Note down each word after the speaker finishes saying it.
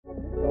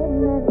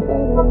Hey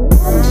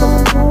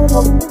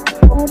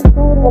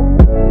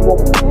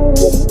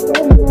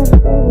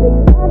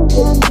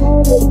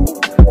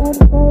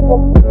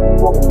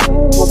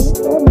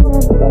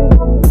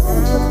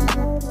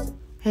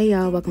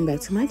y'all, welcome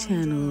back to my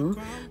channel.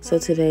 So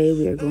today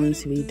we are going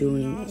to be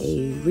doing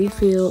a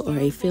refill or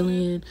a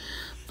fill-in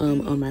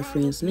on my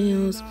friend's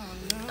nails.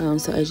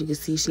 So as you can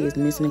see, she is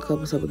missing a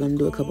couple, so we're going to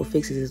do a couple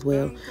fixes as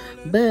well.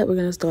 But we're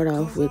going to start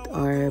off with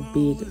our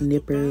big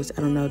nippers.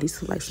 I don't know,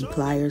 these are like some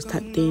pliers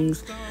type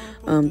things.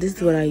 This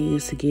is what I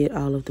use to get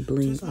all of the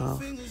bling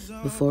off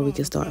before we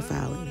can start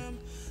filing.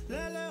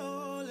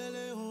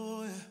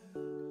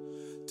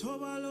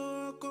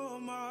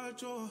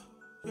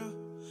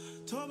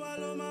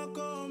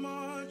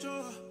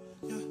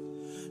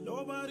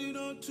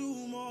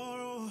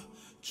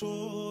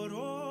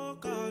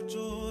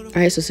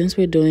 Alright, so since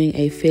we're doing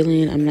a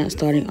fill-in, I'm not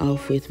starting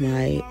off with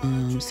my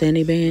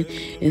sanding band.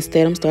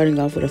 Instead, I'm starting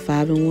off with a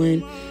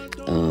 5-in-1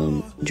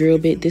 drill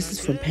bit. This is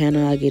from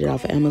Pana. I get it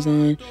off of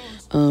Amazon.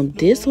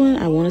 This one,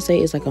 I want to say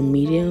is like a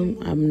medium.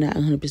 I'm not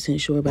 100%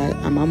 sure about it.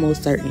 I'm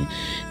almost certain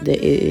that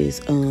it is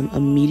a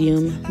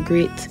medium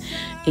grit.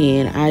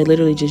 And I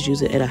literally just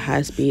use it at a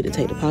high speed to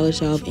take the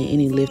polish off and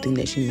any lifting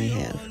that she may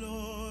have.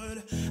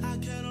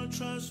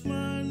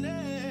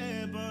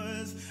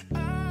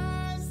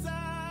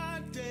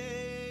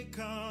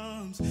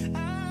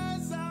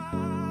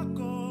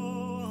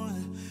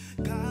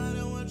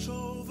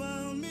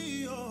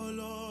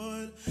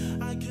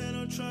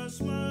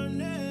 Trust my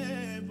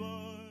neighbor.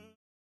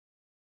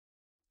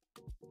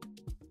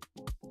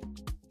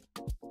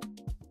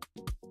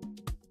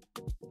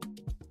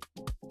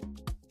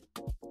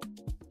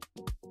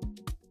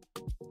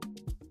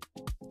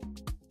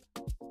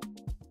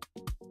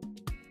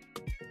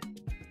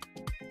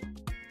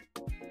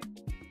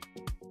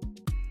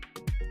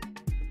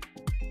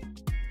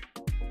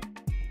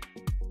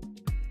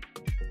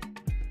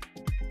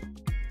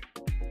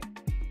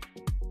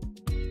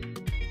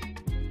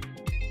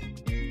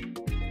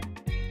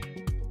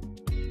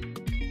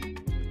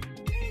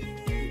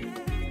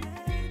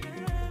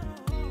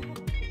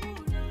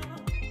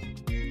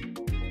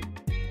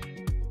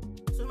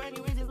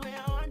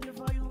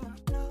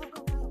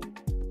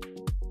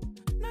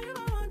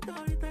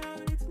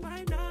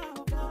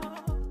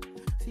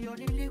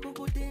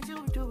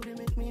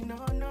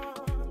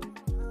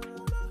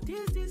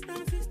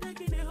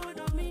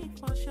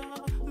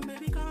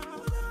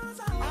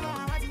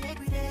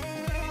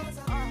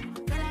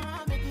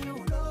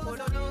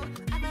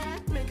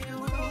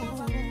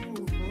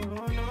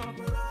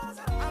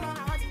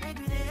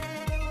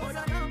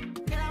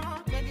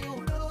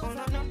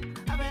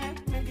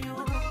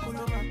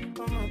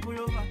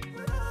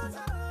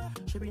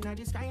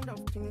 This kind of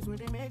things where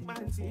they make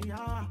man see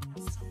ya.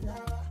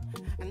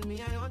 And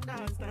me, I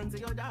understand, so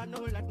your dad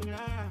know like me.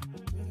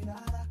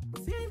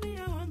 See me,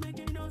 I want make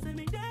you know, say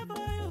me there for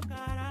you,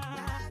 cara.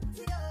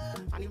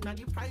 And if not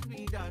the price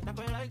be that, I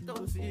feel like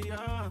to see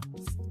ya.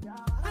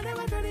 I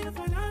never tried it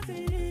for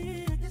nothing.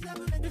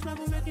 This love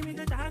will make me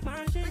the dark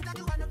man shit.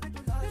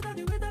 This love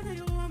the way that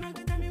you want,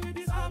 make tell me with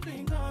this all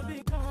thing, all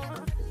thing,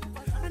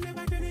 I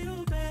never tried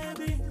it,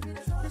 baby.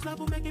 This love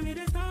will make me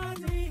the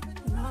starting.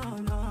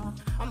 No,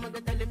 I'm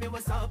gonna tell me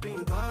what's up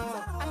in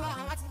God. I'm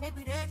gonna make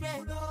me that.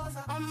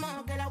 I'm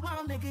gonna get I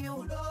wanna make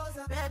you.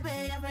 Baby,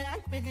 I feel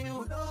like making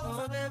you.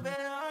 Oh, baby,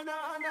 oh, no.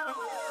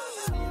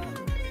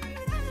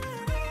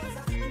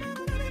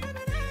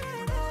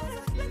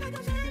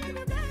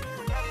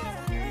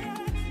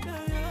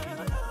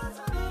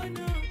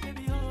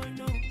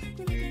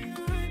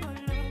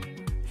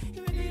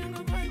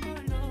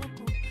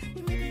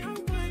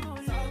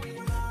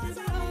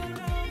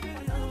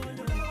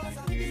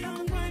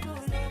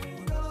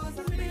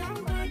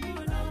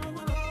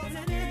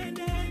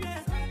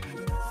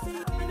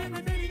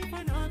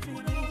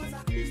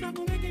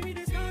 Making me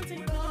this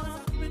dancing,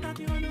 without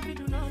you, I know we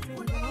do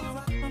nothing.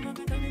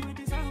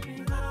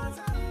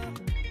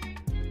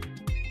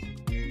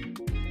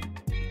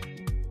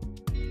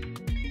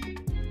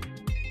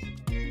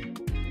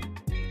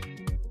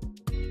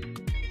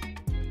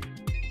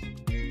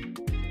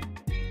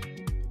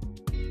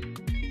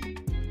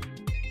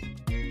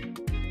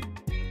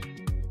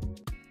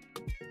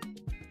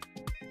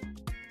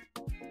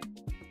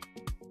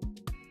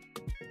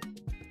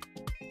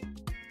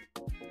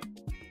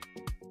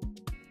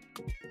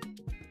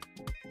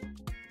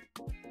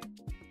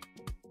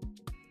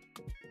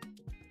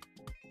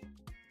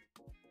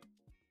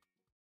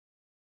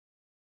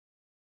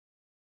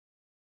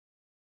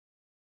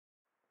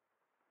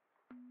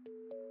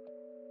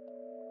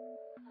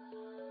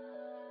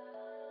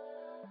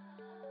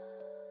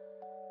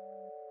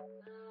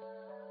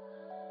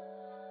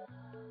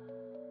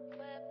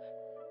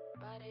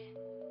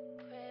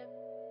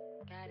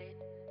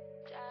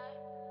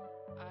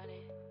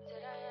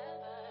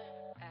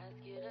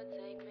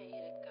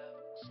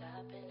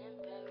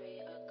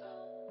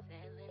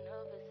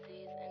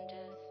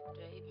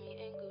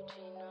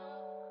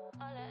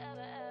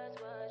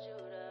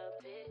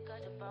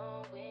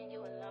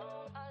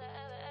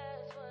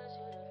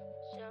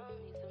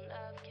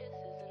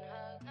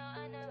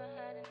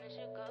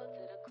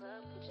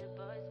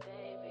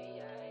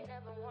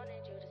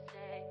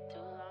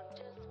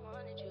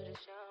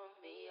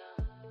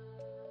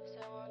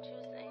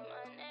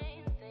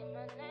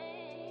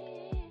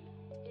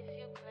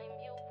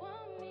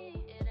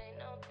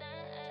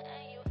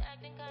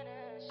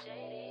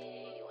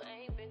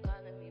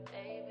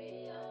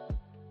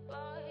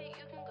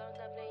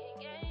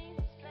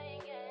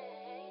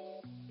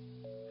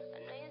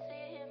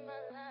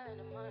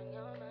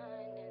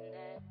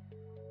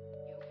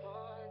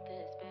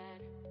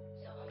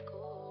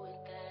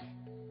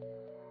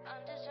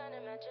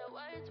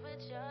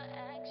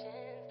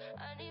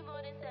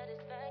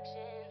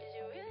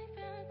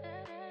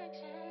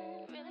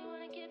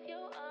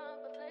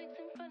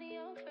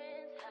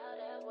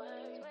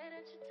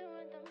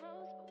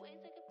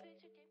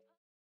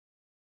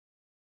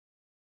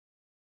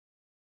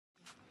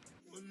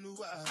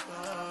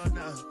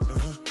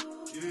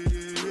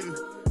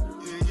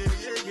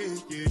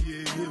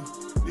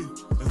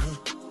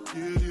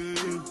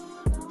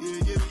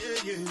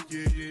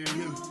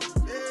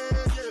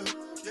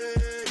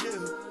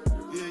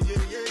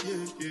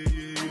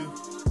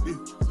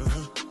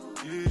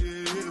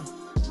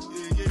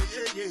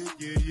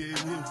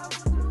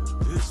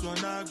 This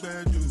one I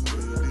better do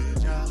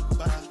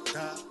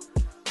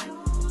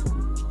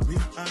me,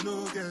 I no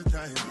get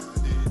time.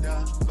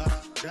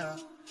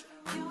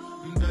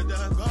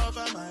 Dada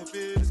cover my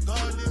face,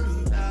 calling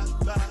me da.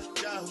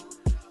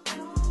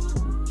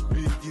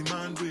 Biggie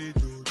man, we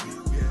do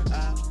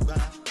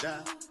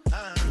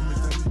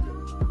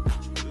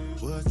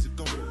what's it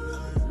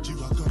going?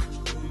 G-Wagon,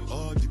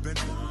 all depend.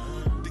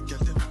 The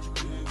girl them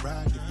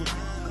ride the whip.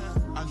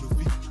 I know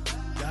we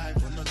die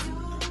for nothing.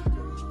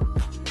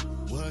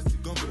 What's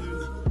it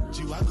going?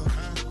 G-Wagon,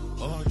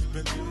 all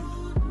depend.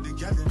 The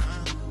girl them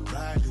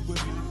ride the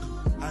whip.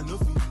 I know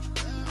we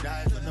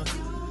die for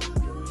nothing.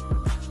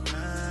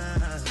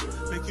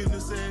 Make you no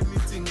say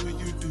anything when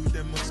you do,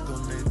 they must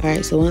comment.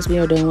 Alright, so once we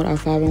are done with our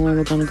 5-in-1,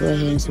 we're going to go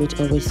ahead and switch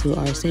over to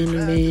our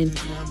sanding band.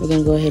 We're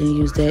going to go ahead and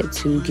use that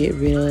to get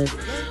rid of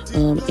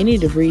any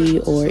debris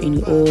or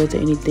any oils or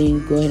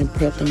anything. Go ahead and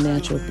prep the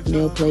natural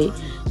nail plate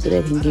so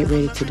that we can get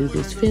ready to do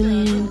this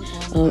fill-in.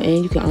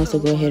 And you can also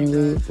go ahead and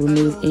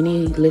remove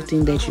any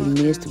lifting that you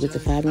missed with the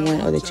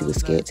 5-in-1 or that you were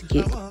scared to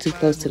get too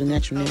close to the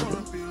natural nail bit.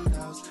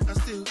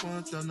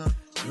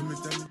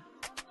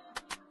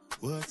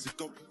 What's it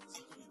going?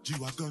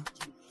 G-Wagon,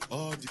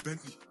 all depend.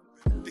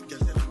 The girl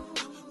that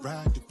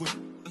ride the whip.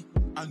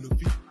 I know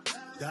we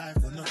die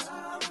for nothing.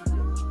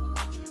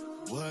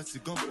 What's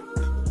it going?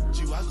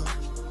 G-Wagon,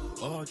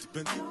 all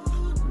depend.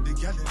 The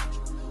girl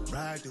that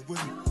ride the whip.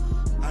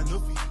 I know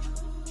we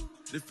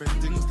different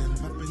things them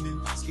happening,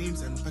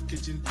 schemes and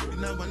packaging.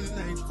 In a one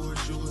night for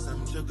shows,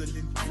 I'm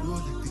juggling. Flow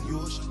like the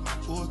ocean,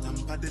 port I'm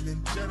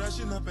paddling.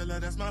 Sharashina fella,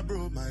 that's my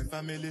bro, my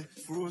family.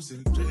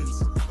 Frozen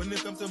trains. When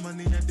it comes to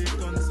money, I they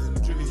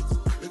concentrate.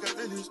 Look at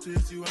the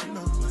streets, you are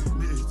not my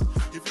mate.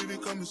 If you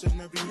become a shit,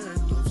 I'll be head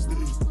of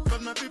state.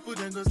 But my people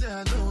then go say,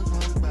 I don't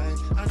want buy,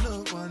 I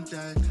don't want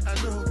die, I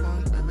don't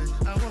want payment,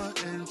 I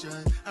want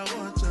enjoy, I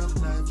want job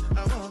life, I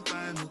want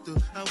buy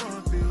motor, I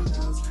want build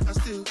house, I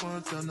still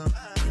want to know.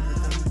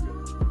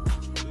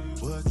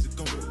 What's it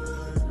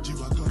going?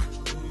 G-Wagon,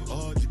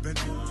 all depend.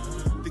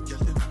 The girl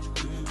them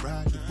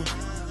ride the whip.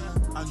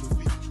 I know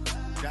we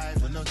die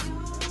for nothing.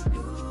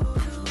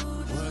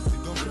 What's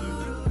it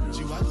going?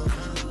 G-Wagon,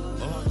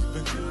 all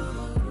depend.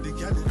 The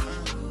girl them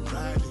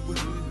ride the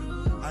whip.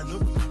 I know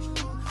we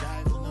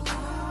die for nothing.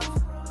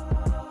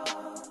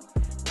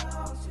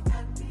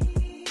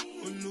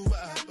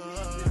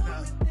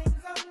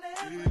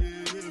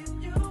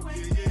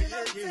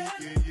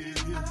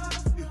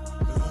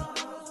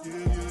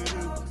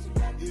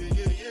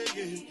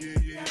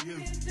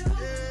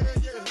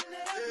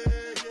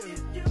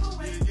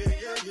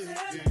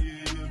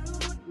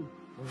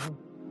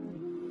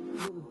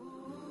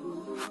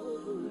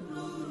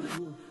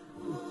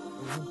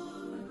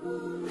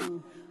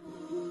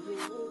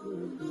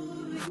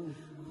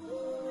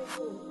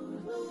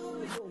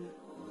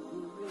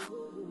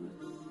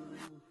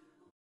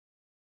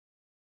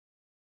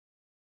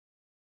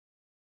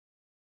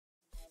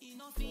 You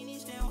know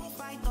finish them on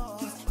fight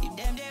us. If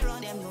them they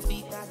run them no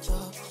fit catch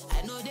up.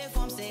 I know they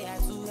form say I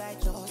too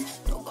righteous.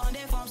 No con they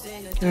form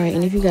say. Alright,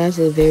 and if you guys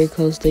look very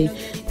closely,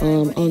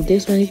 on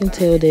this one you can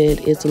tell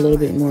that it's a little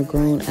bit more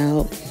grown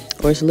out,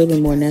 or it's a little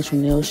bit more natural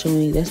nail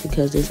showing. That's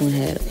because this one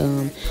had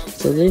some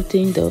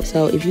lifting though.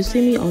 So if you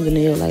see me on the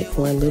nail like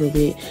for a little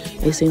bit,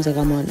 it seems like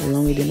I'm on it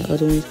longer than the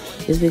other ones.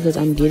 It's because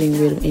I'm getting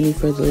rid of any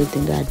further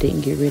lifting that I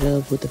didn't get rid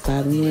of with the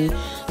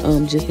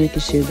 5-in-1. Just making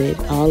sure that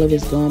all of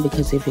it's gone,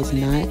 because if it's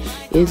not,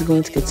 it's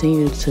going to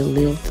continue to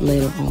lift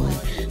later on.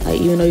 Like,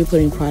 even though you're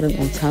putting product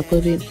on top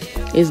of it,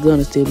 it's going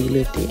to still be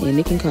lifted, and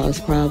it can cause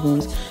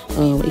problems.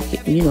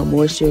 It can,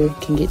 moisture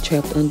can get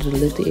trapped under the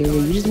lifted area.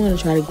 You just want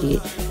to try to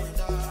get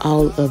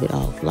all of it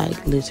off,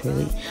 like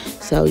literally.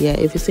 So yeah,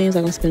 if it seems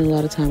like I'm spending a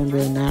lot of time, I'm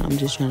really not. I'm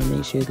just trying to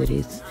make sure that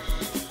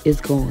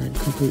it's gone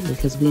completely,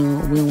 because we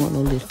don't want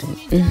no lifting.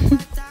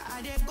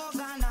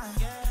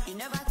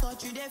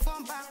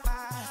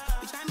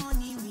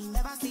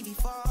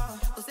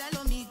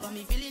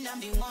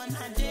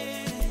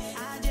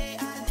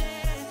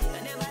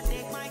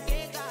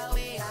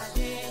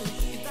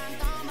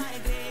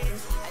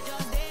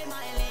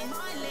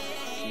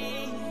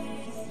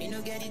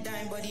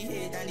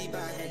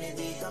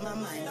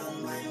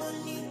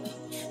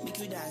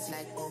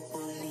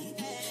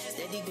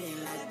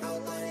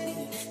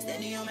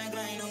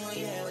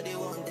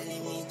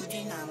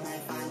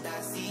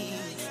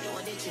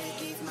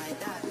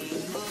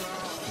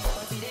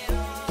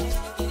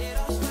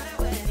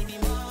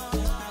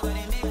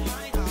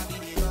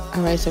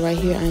 Alright, so right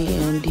here I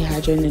am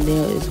dehydrating the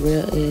nail as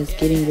well as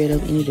getting rid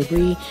of any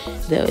debris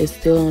that is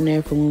still on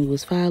there from when we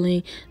was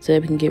filing, so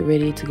that we can get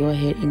ready to go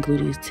ahead and glue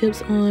these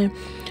tips on.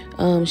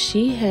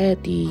 She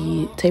had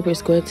the tapered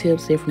square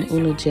tips. They're from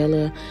Una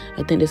Gela.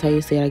 I think that's how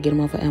you say it. I get them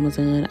off of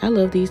Amazon. I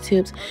love these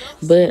tips,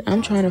 but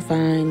I'm trying to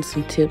find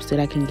some tips that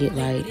I can get,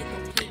 like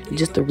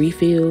just the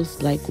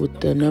refills, like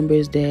with the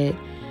numbers that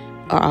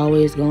are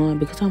always gone,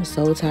 because I'm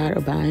so tired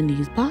of buying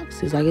these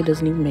boxes. Like, it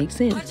doesn't even make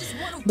sense.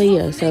 But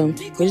yeah, so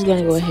we're just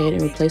gonna go ahead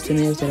and replace the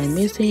nails that are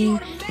missing,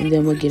 and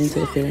then we'll get into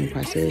the filling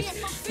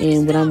process.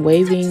 And when I'm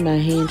waving my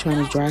hand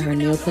trying to dry her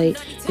nail plate,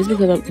 it's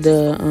because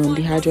the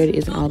dehydrator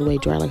isn't all the way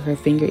dry. Like, her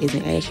finger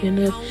isn't ashy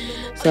enough,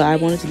 so I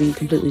want it to be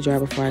completely dry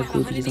before I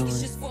glue these on.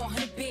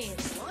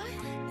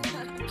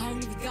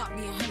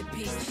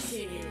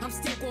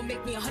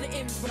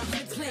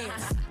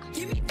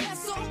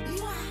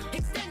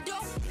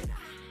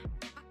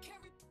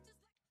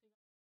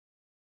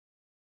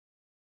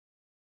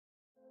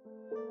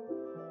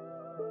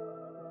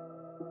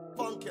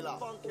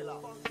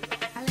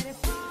 I let it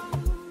fall.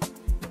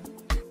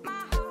 My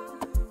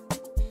heart,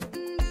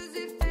 does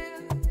it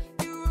feel?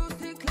 You rose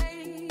to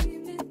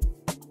claim it.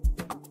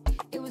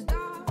 It was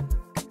dark,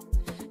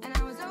 and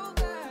I was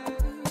over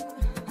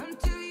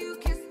until you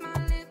kissed my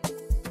lips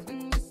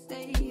and you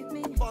saved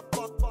me.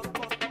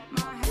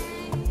 My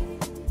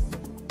hands,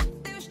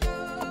 they were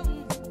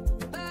strong,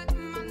 but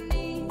my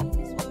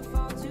knees were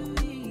far too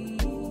weak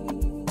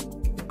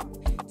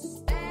to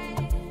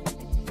stand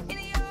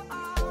in your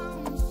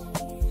arms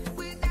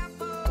without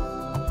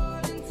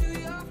falling to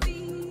your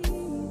feet.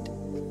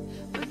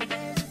 But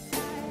there's a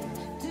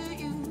side to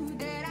you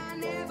that I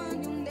never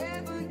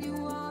knew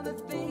all the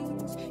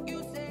things you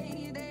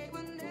say they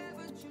were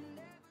never true.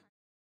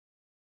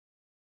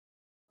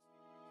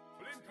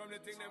 Flint come the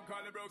thing them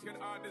call a broken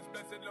heart. This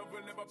blessed love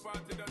will never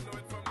part. You don't know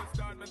it from the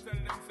start. Me tell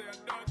them say I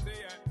don't say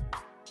it.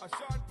 A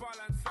Sean Paul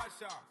and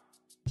Sasha.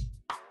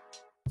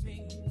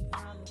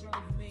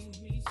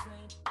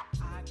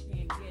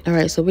 All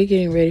right, so we're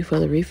getting ready for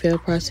the refill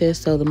process.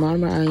 So the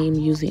monomer I am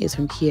using is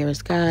from Kiara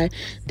Sky,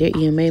 their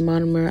EMA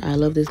monomer. I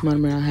love this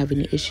monomer. I don't have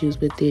any issues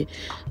with it.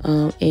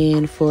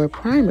 And for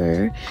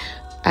primer,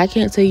 I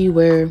can't tell you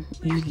where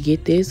you can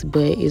get this,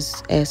 but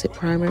it's acid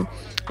primer,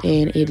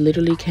 and it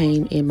literally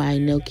came in my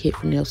nail kit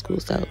from nail school.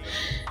 So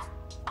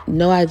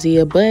no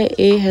idea, but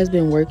it has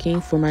been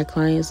working for my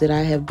clients that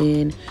I have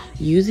been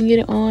using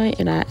it on,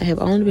 and I have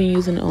only been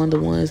using it on the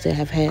ones that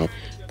have had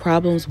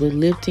problems with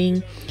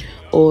lifting,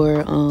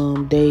 or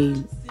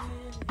the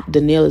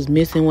nail is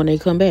missing when they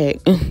come back.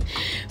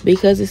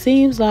 Because it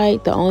seems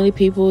like the only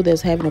people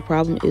that's having a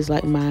problem is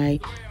like my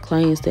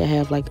clients that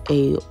have like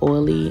a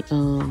oily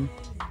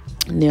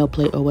nail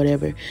plate or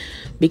whatever.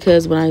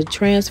 Because when I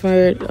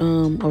transferred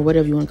or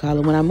whatever you want to call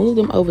it, when I moved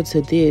them over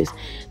to this,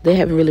 they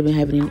haven't really been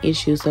having any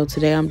issues. So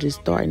today I'm just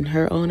starting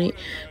her on it,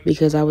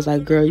 because I was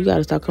like, girl, you got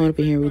to stop coming up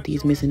in here with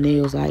these missing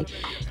nails. Like,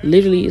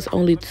 literally it's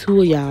only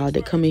 2 of y'all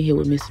that come in here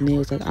with missing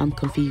nails. Like, I'm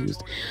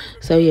confused.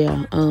 So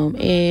yeah,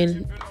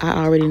 and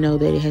I already know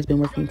that it has been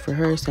working for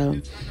her. So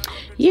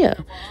yeah,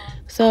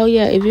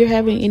 if you're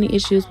having any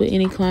issues with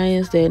any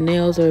clients that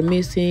nails are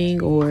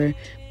missing or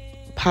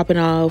popping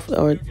off,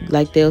 or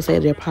like they'll say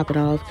they're popping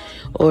off,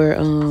 or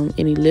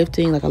any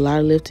lifting, like a lot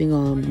of lifting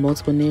on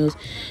multiple nails,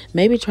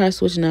 maybe try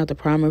switching out the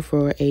primer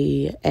for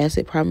a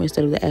acid primer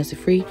instead of the acid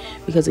free,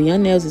 because the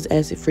Young Nails is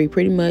acid free.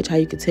 Pretty much how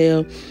you can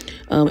tell,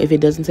 if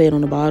it doesn't say it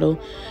on the bottle,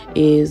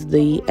 is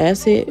the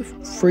acid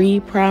free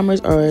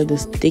primers or the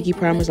sticky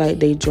primers, like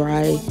they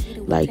dry,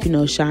 like, you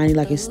know, shiny,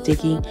 like it's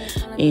sticky,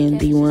 and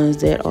the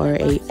ones that are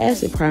a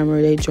acid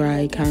primer, they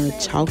dry kind of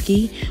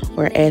chalky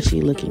or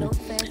ashy looking.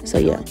 So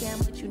yeah,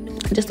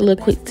 just a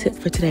little quick tip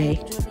for today.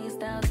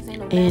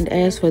 And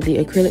as for the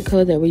acrylic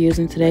color that we're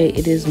using today,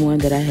 it is one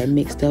that I had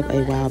mixed up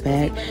a while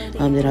back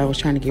that I was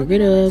trying to get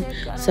rid of.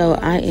 So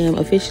I am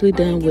officially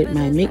done with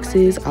my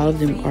mixes. All of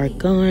them are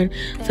gone.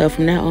 So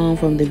from now on,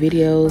 from the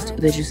videos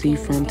that you see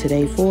from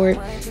today forward,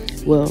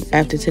 well,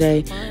 after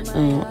today,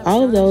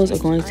 all of those are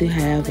going to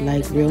have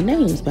like real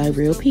names by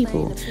real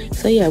people.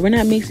 So yeah, we're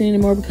not mixing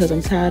anymore because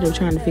I'm tired of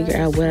trying to figure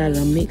out what I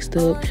done mixed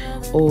up,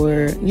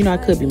 or, you know, I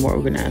could be more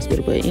organized with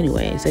it, but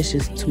anyways, that's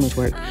just too much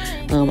work.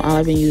 All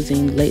I've been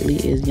using lately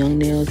is Young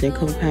Nails, their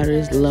cover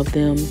powders. Love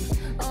them.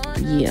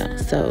 Yeah,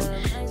 so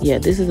yeah,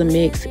 this is a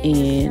mix,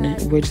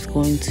 and we're just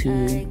going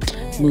to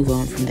move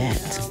on from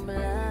that.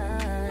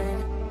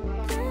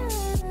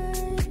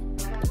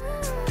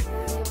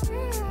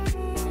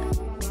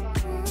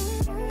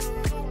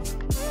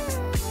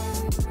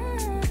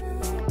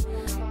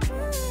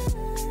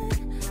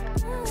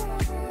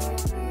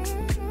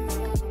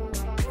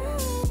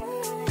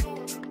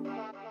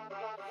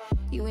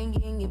 You ain't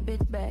getting your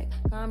bitch back.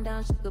 Calm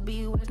down, shit could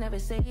be worse, never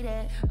say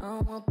that. I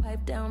don't want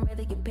pipe down,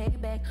 rather get paid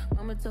back.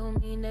 Mama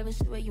told me never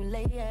see where you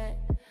lay at.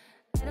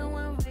 I don't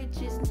want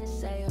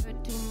righteousness, I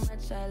hurt too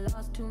much, I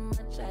lost too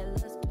much, I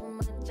lost too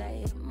much. I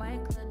hit my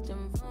clutch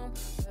and boom,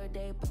 third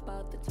day pop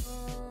out the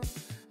tomb.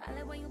 I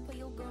like when you put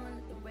your gun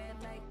at the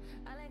red light.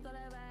 I like all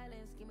that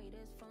violence, give me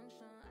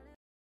dysfunction.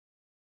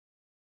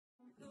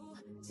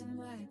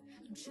 Tonight,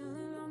 I'm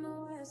chilling on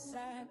the west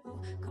side.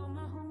 Call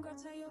my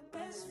homegirl, tell your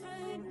best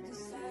friend.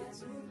 Decide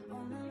to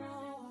on the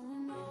low,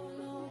 no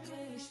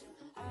location.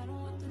 I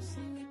don't want them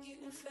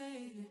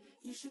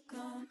should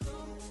come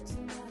through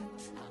tonight.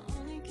 I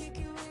only kick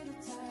you with a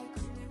tight,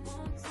 they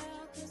won't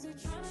tell, cause they're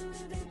trying to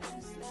live their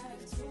best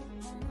life too.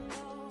 On the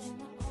low, on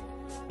my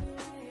own, I'll be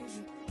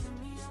waiting. Get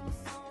me on the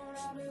phone,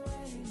 I'll be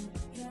waiting.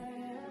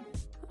 Yeah,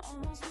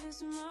 almost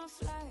missing my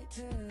flight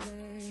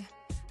today.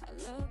 I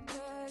look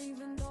good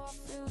even though I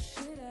feel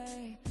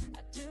shitty.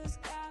 I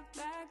just got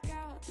back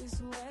out this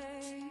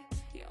way.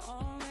 You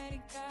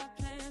already got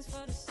plans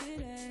for the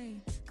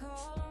city.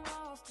 Call them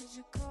off, cause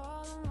you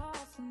call them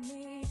off for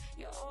me.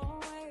 You're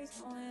always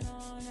going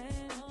on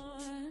and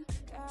on.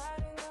 Got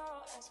it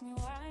all, ask me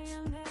why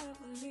I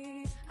never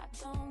leave. I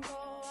don't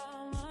go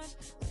out much,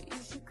 but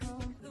you should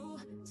come through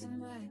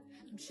tonight.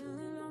 I'm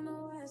chilling on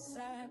the west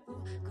side.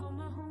 Ooh, call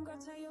my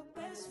homegirl, tell your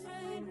best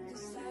friend,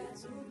 cause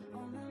that's who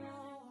on the road.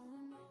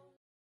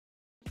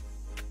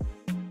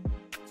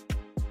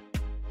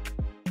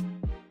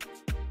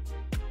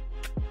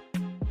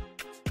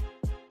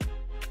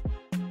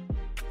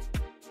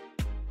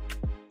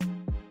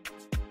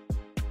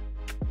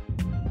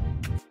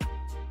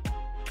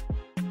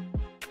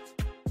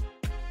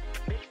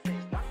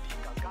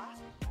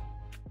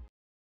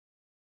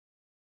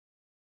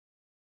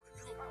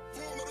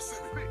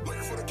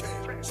 Looking for the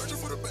king, searching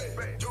for the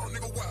bag. Young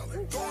nigga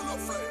wildin', throwing up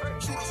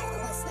flag. Shooters on the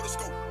roof with a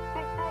scope.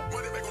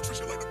 Money back on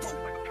Trisha like the Pope.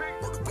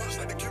 Work the bunch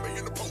like the Kimmy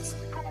in the post.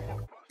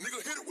 Nigga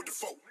hit it with the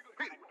folk.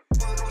 Running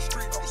on the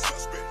street, I'm a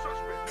suspect.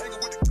 Hanging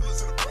with the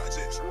killers in the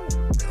projects.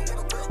 They don't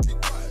want to rap, keep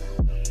quiet.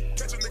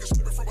 Catch a nigga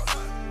slipping from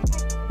behind.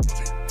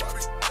 OG,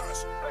 Bobby,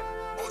 Josh.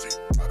 OG,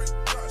 Bobby,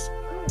 Josh.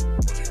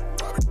 OG,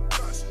 Bobby,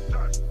 Josh.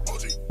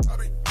 OG,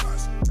 Bobby,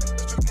 Josh.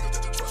 That's just niggas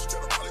that you trust,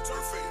 you gotta probably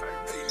turn fade.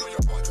 Hey, you know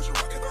your boy, cause you're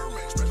rockin'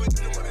 Birdman. Especially if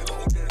your money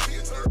long, guarantee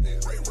it turn in.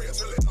 Ray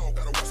until it long,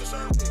 gotta watch the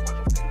shirt.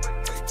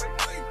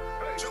 Hey,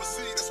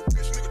 jealousy, that's a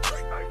bitch nigga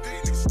trait.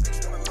 These niggas sticks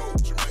gonna know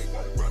what you make.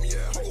 Run me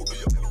at hole, do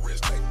your little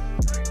wrist tape.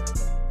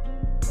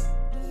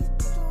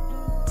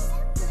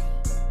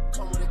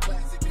 Come with a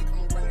classic, they come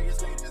around your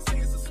slave, just say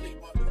it's a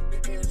sleeper. The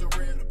ears are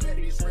real, the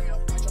petty is real.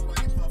 Watch your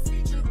wife for a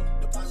feature.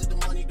 Deposit the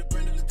money to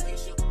Brenda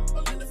Leticia,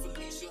 Belinda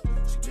Felicia.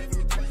 She gave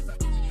me a class, I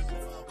give you a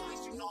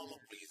voice, you know I'm a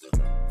pleaser.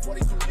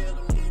 42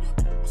 millimeter,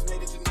 was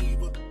made in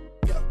Geneva.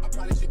 Yeah, I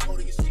probably should go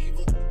to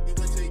Yeshiva. We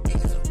went to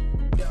Ibiza.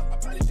 Yeah, I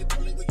probably should go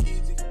live with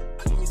Yeezy.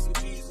 I need me some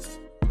Jesus.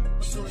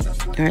 As soon as I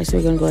Alright, so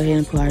we're going to go ahead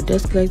and pull our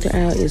dust collector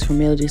out. It's from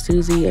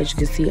MelodySusie. As you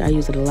can see, I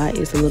use it a lot.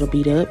 It's a little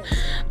beat up.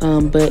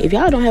 But if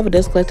y'all don't have a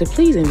dust collector,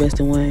 please invest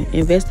in one.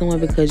 Invest in one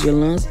because your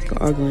lungs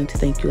are going to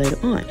thank you later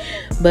on.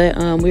 But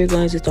we're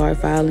going to start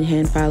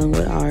hand filing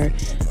with our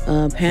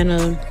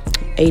Pana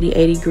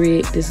 8080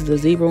 grit. This is the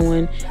zebra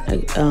one.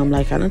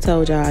 Like I done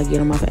told y'all, I get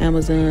them off of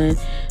Amazon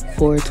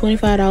for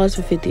 $25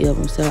 for 50 of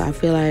them. So I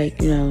feel like,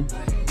 you know,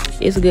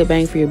 it's a good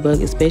bang for your buck,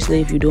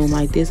 especially if you do them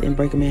like this and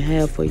break them in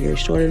half for your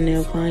shorter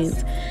nail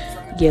clients.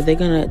 Yeah, they're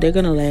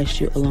gonna last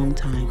you a long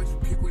time.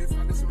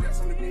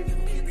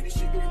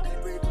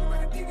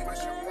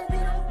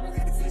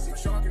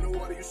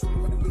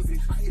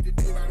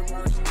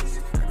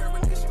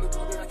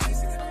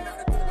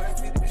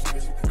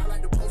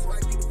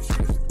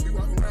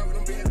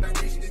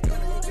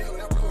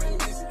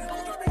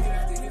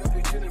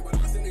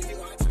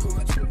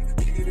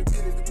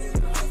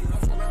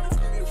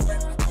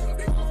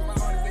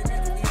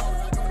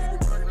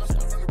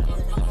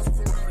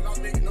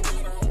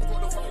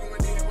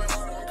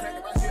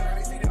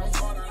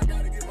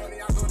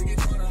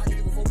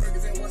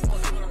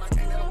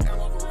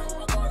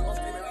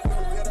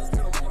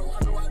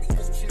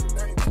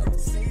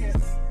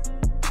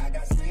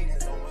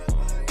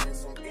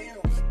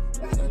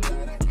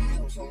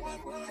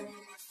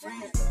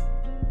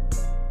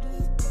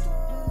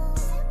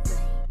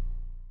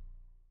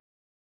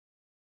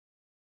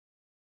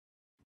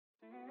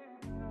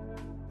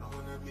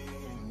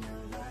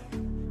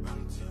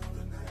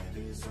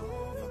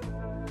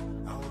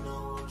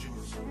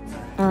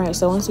 Alright,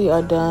 so once we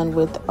are done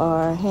with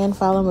our hand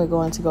filing, we're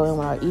going to go in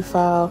with our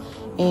e-file,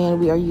 and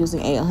we are using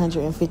a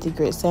 150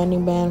 grit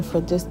sanding band for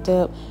this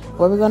step.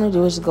 What we're going to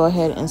do is just go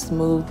ahead and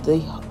smooth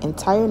the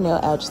entire nail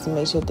out just to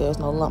make sure there's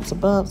no lumps or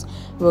bumps.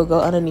 We'll go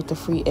underneath the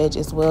free edge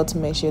as well to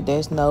make sure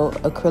there's no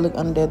acrylic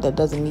under there that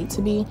doesn't need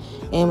to be,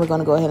 and we're going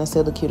to go ahead and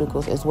seal the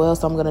cuticles as well.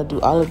 So I'm going to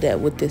do all of that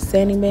with this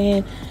sanding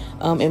band.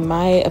 In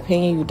my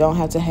opinion, you don't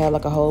have to have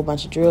like a whole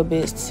bunch of drill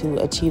bits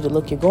to achieve the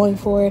look you're going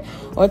for,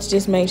 or to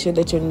just make sure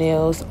that your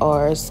nails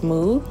are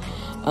smooth.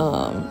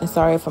 And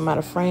sorry if I'm out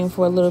of frame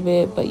for a little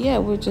bit, but yeah,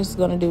 we're just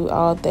going to do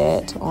all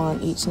that on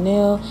each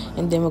nail,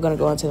 and then we're going to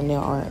go into the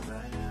nail art.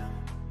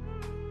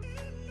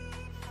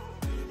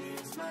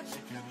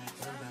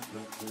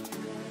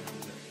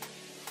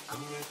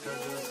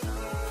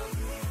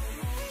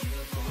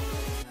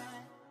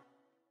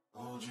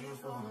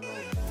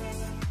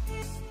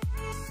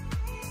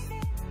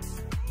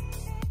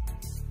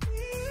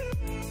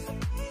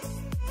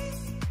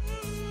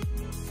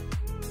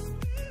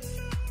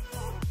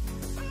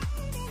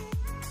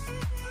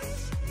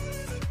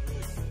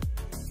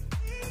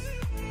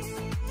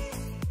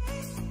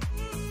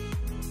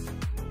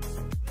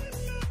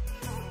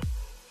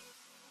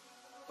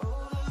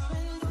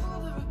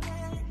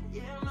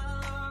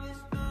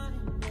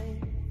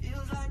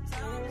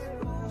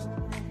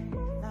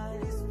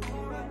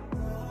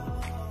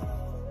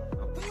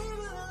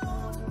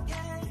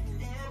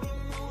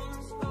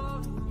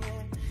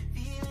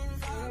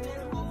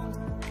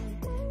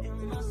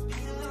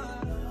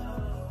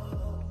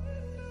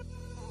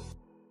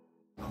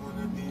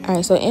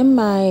 Alright, so in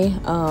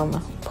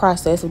my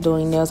process of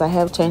doing nails, I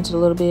have changed it a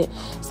little bit.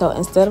 So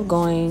instead of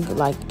going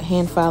like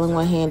hand filing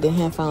one hand, then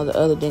hand filing the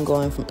other, then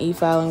going from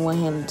e-filing one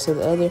hand to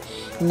the other,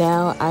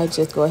 now I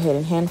just go ahead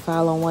and hand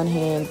file on one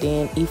hand,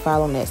 then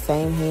e-file on that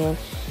same hand,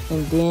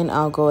 and then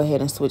I'll go ahead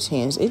and switch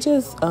hands. It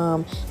just,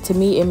 to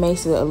me, it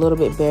makes it a little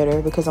bit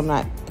better because I'm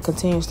not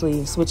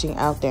continuously switching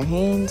out their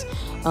hands.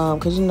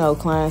 Because, you know,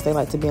 clients, they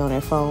like to be on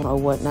their phone or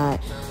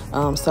whatnot.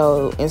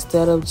 So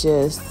instead of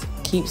just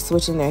keep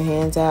switching their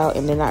hands out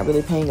and they're not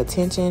really paying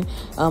attention,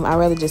 I'd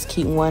rather just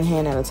keep one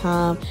hand at a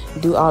time,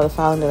 do all the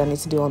filing that I need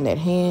to do on that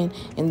hand,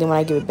 and then when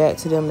I give it back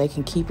to them, they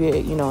can keep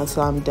it, you know,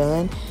 until I'm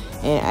done.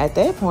 And at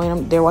that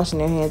point, they're washing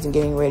their hands and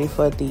getting ready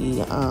for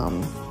the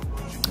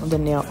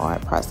nail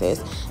art process.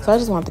 So I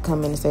just wanted to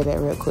come in and say that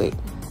real quick.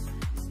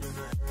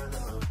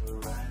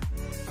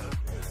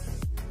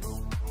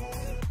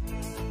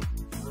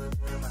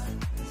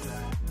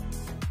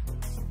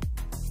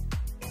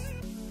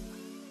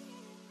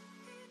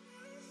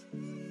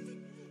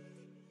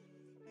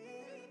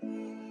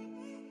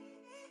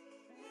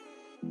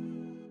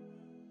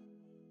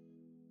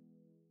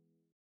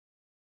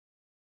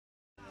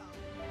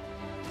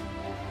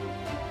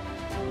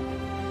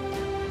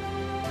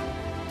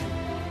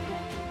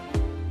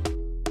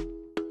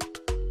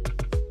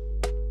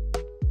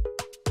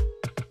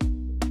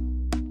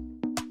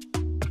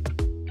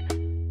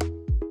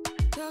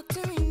 Talk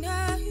to me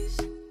nice,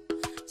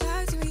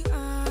 talk to me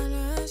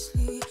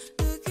honestly.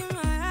 Look in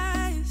my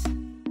eyes,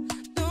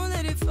 don't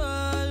let it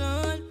fall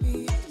on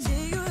me.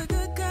 Say you're a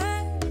good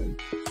guy,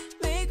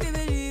 make me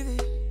believe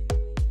it.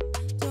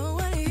 Don't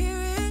wanna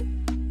hear it,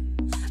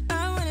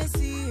 I wanna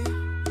see it.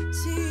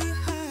 See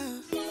how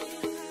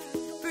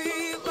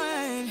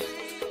rewind,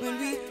 when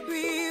we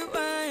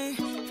rewind,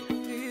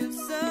 feels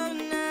so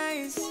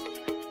nice.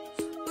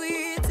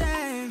 We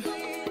time,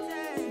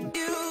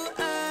 you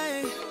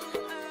I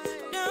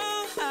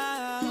know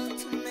how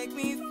to make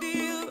me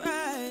feel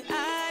right.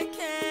 I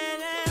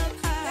can't help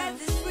how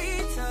this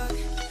sweet talk.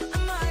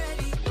 I'm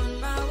already on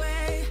my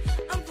way.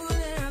 I'm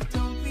pulling up,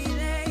 don't be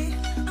late.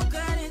 I'm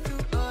cutting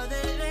through all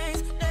the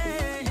lanes.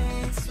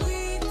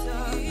 Sweet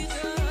talk, you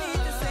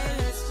need to say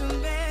less to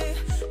me.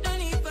 No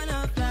need for no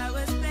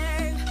flowers,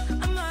 babe.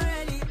 I'm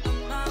already on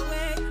my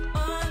way,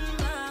 on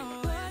my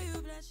way. Why you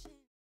blushing?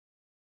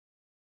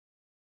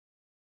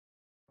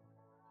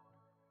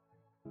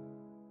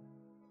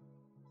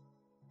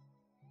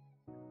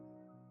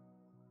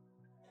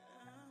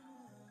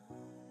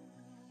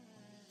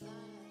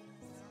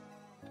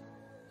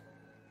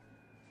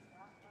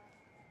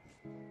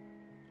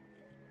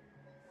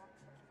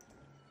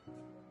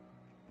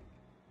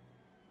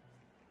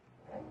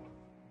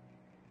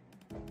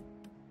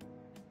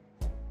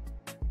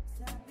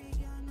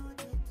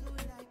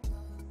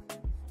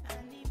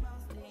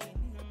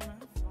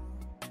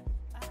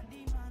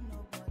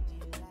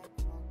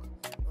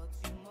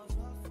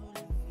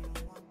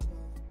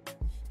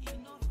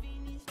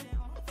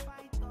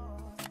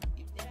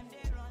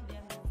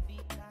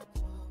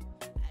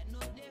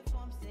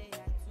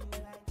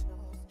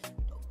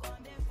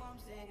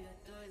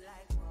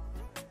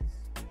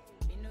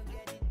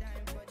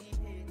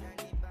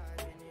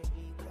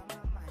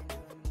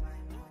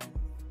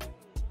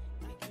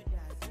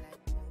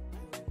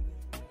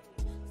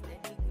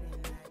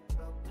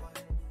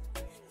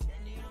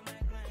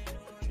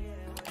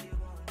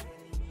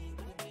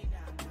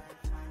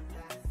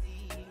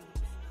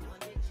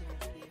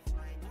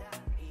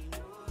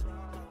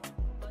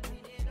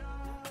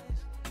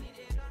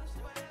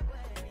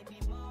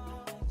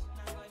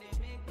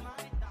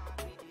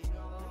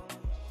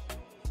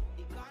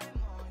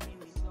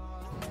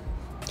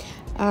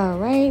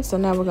 Alright, so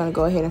now we're going to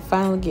go ahead and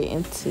finally get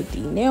into the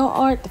nail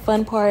art, the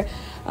fun part.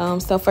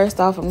 So first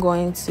off, I'm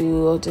going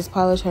to just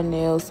polish her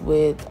nails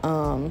with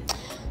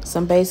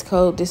some base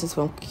coat. This is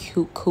from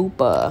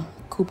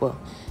Koopa.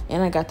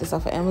 And I got this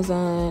off of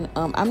Amazon.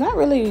 I'm not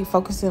really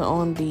focusing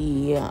on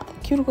the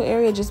cuticle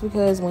area just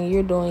because when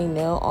you're doing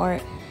nail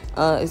art,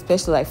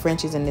 especially like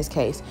Frenchies in this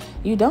case,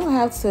 you don't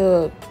have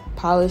to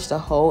polish the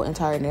whole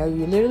entire nail.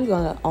 You're literally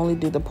going to only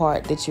do the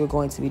part that you're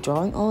going to be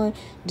drawing on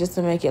just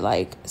to make it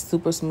like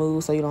super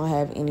smooth so you don't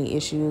have any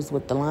issues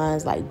with the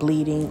lines like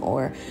bleeding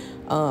or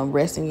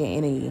resting in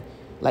any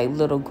like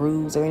little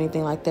grooves or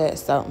anything like that.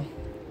 So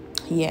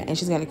yeah, and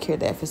she's going to cure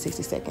that for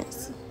 60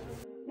 seconds.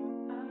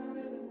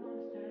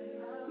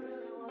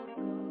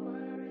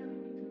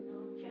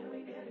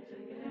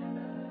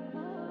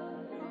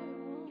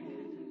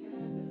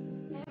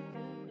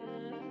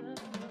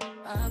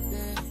 I've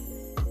been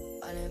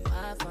all in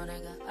my phone, I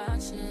got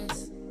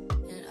options.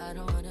 And I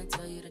don't wanna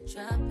tell you to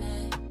drop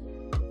it,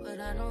 but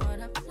I don't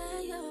wanna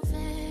play your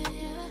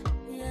fair.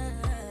 Yeah,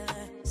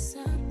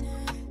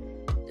 something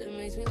that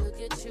makes me look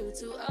at you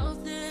too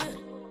often.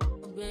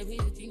 Oh, baby,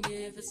 you can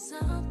give it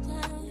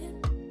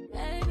something.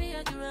 Baby,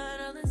 I can run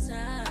all the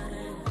time.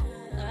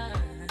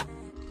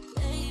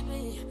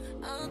 Baby,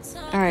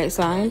 Alright,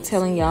 so I'm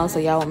telling y'all so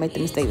y'all won't make the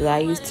mistake that I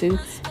used to.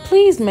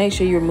 Please make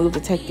sure you remove the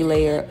techie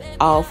layer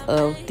off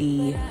of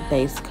the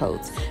base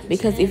coats,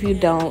 because if you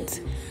don't,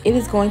 it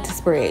is going to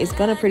spread. It's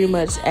going to pretty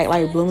much act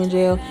like blooming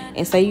gel.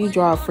 And say you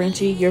draw a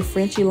Frenchie, your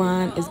Frenchie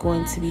line is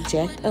going to be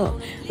jacked up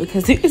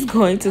because it is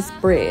going to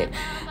spread.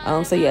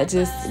 So yeah,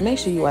 just make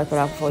sure you wipe it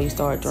off before you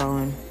start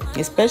drawing,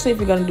 especially if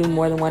you're going to do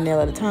more than one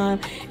nail at a time.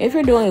 If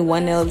you're doing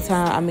one nail at a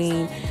time, I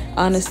mean,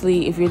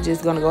 honestly, if you're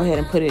just going to go ahead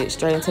and put it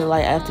straight into the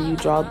light after you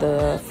draw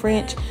the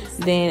French,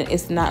 then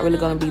it's not really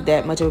going to be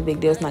that much of a big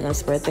deal. It's not going to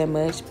spread that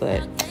much.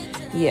 But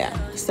yeah,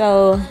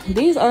 so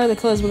these are the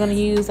colors we're going to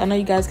use. I know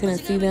you guys couldn't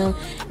see them.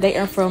 They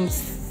are from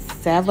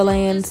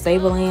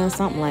Savaland,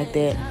 something like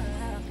that.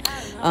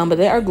 But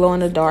they are glow in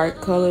the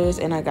dark colors,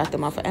 and I got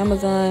them off of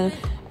Amazon.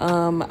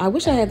 I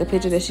wish I had the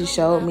picture that she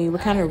showed me. We're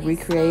kind of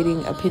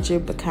recreating a picture,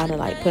 but kind of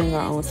like putting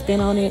our own spin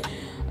on it.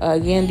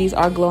 Again, these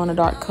are glow in the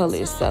dark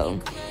colors, so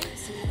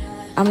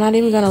I'm not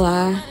even gonna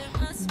lie.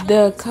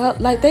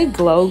 Like, they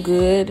glow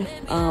good.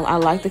 I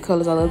like the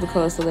colors. I love the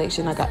color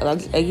selection. I got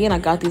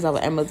these off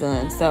of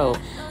Amazon. So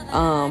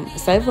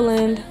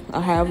Savaland,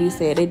 or however you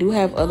say it, they do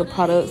have other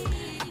products.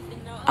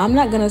 I'm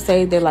not gonna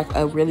say they're like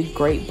a really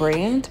great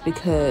brand,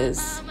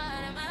 because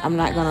I'm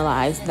not gonna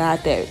lie,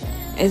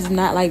 it's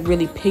not like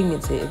really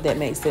pigmented, if that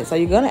makes sense. So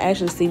you're gonna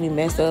actually see me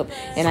mess up,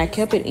 and I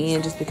kept it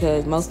in just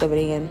because most of it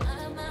in,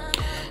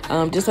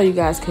 just so you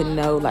guys can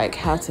know like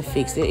how to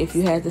fix it if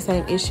you had the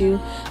same issue.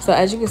 So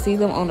as you can see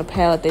them on the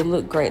palette, they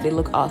look great, they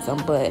look awesome.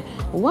 But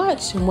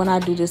watch when I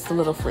do this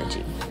little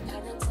Frenchie.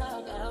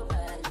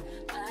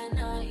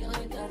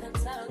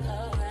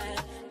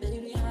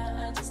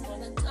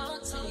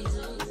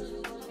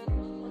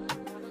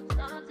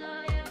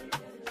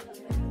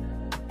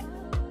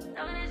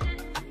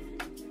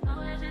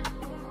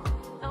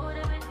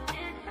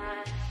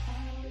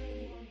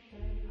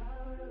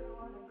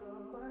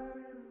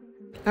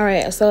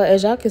 Alright, so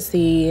as y'all can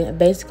see,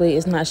 basically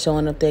it's not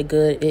showing up that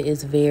good. It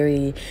is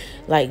very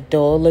like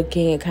dull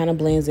looking. It kind of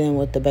blends in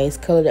with the base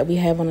color that we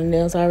have on the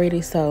nails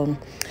already. So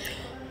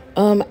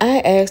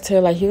I asked her,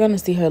 like, you're gonna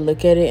see her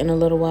look at it in a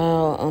little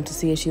while to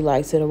see if she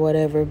likes it or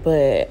whatever.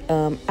 But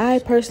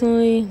I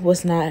personally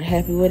was not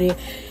happy with it.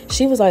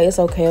 She was like, it's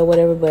okay or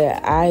whatever,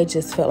 but I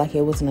just felt like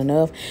it wasn't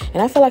enough,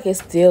 and I feel like it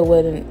still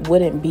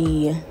wouldn't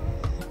be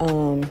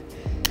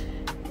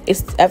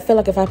I feel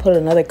like if I put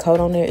another coat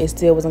on there, it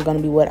still wasn't going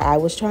to be what I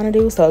was trying to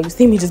do. So you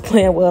see me just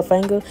playing with her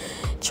finger,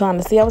 trying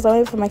to see. I was like,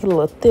 maybe if I make it a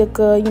little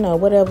thicker, you know,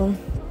 whatever.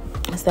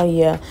 So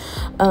yeah,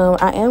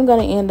 I am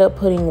going to end up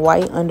putting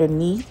white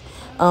underneath.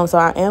 So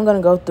I am going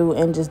to go through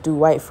and just do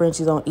white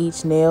Frenchies on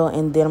each nail,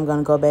 and then I'm going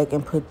to go back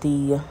and put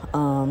the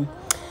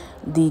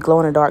glow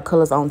in the dark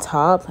colors on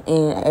top.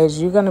 And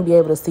as you're going to be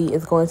able to see,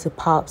 it's going to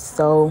pop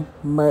so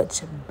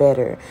much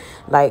better.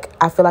 Like,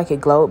 I feel like it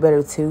glowed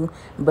better too.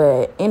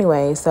 But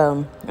anyway,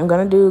 so I'm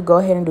going to go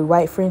ahead and do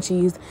white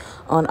Frenchies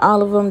on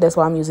all of them. That's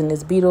why I'm using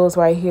this Beetles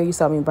right here. You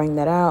saw me bring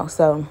that out.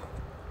 So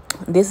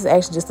this is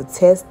actually just a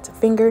test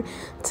finger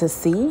to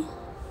see,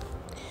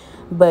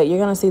 but you're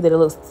going to see that it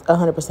looks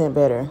 100%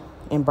 better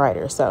and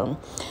brighter. So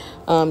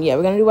yeah,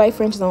 we're gonna do white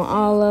Frenchies on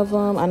all of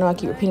them. I know I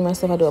keep repeating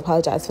myself. I do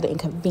apologize for the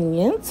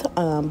inconvenience.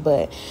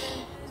 But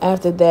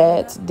after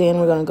that, then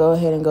we're gonna go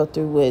ahead and go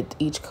through with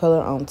each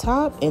color on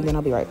top, and then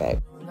I'll be right back.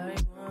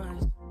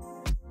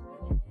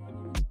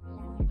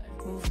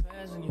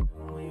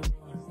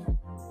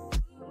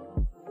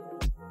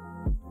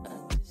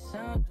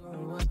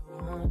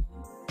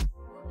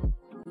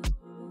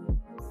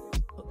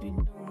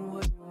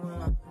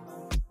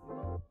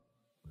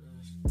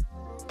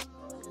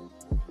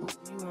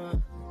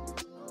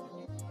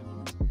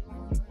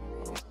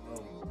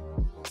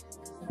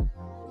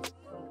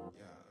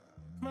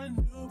 My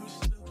new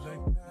bitch look like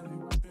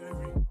Halle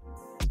Berry,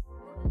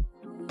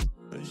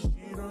 but she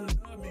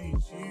don't love me,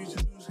 she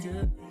too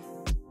scary.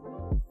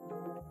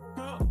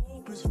 My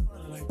hope is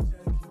fun like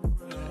Jackie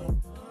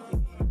Brown.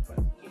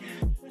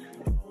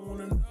 I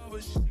wanna know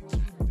what she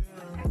too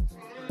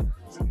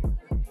down.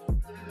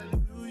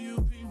 Will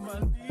you be my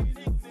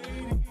leading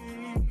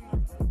lady?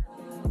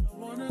 I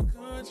want a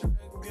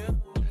contract, girl,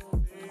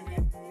 baby.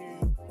 In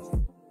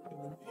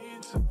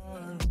the meantime,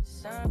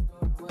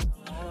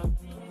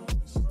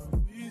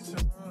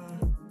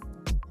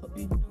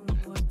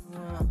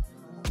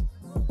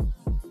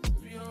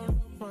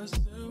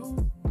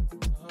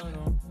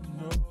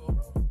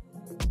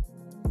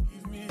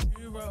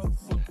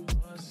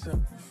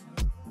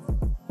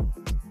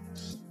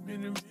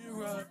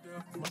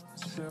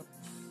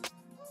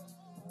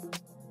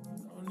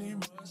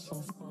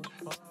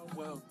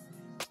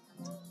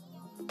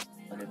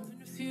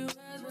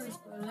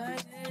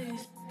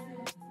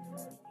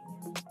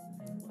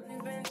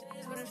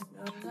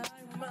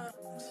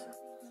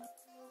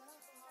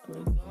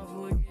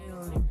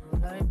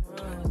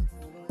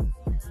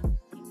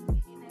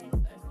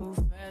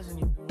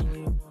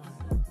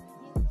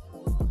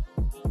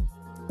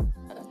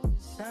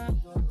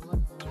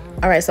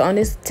 All right, so on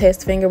this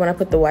test finger, when I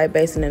put the white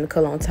base and then the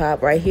color on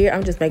top right here,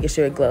 I'm just making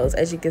sure it glows.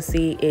 As you can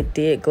see, it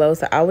did glow.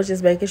 So I was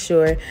just making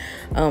sure,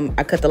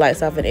 I cut the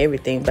lights off and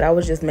everything, but I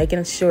was just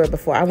making sure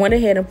before I went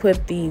ahead and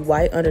put the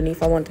white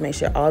underneath. I wanted to make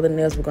sure all the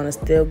nails were going to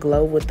still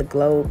glow with the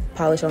glow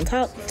polish on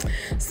top.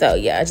 So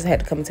yeah, I just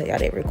had to come and tell y'all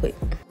that real quick.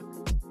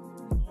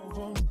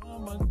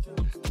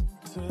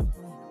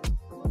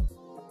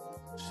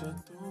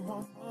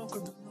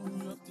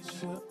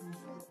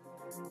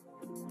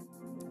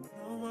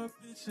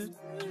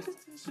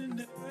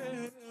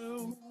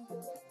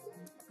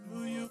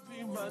 Will you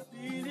be my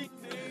leading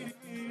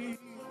lady?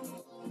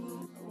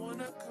 I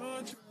wanna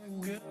cut you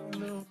and get a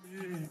little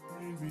bit,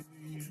 baby.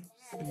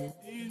 You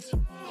need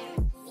to.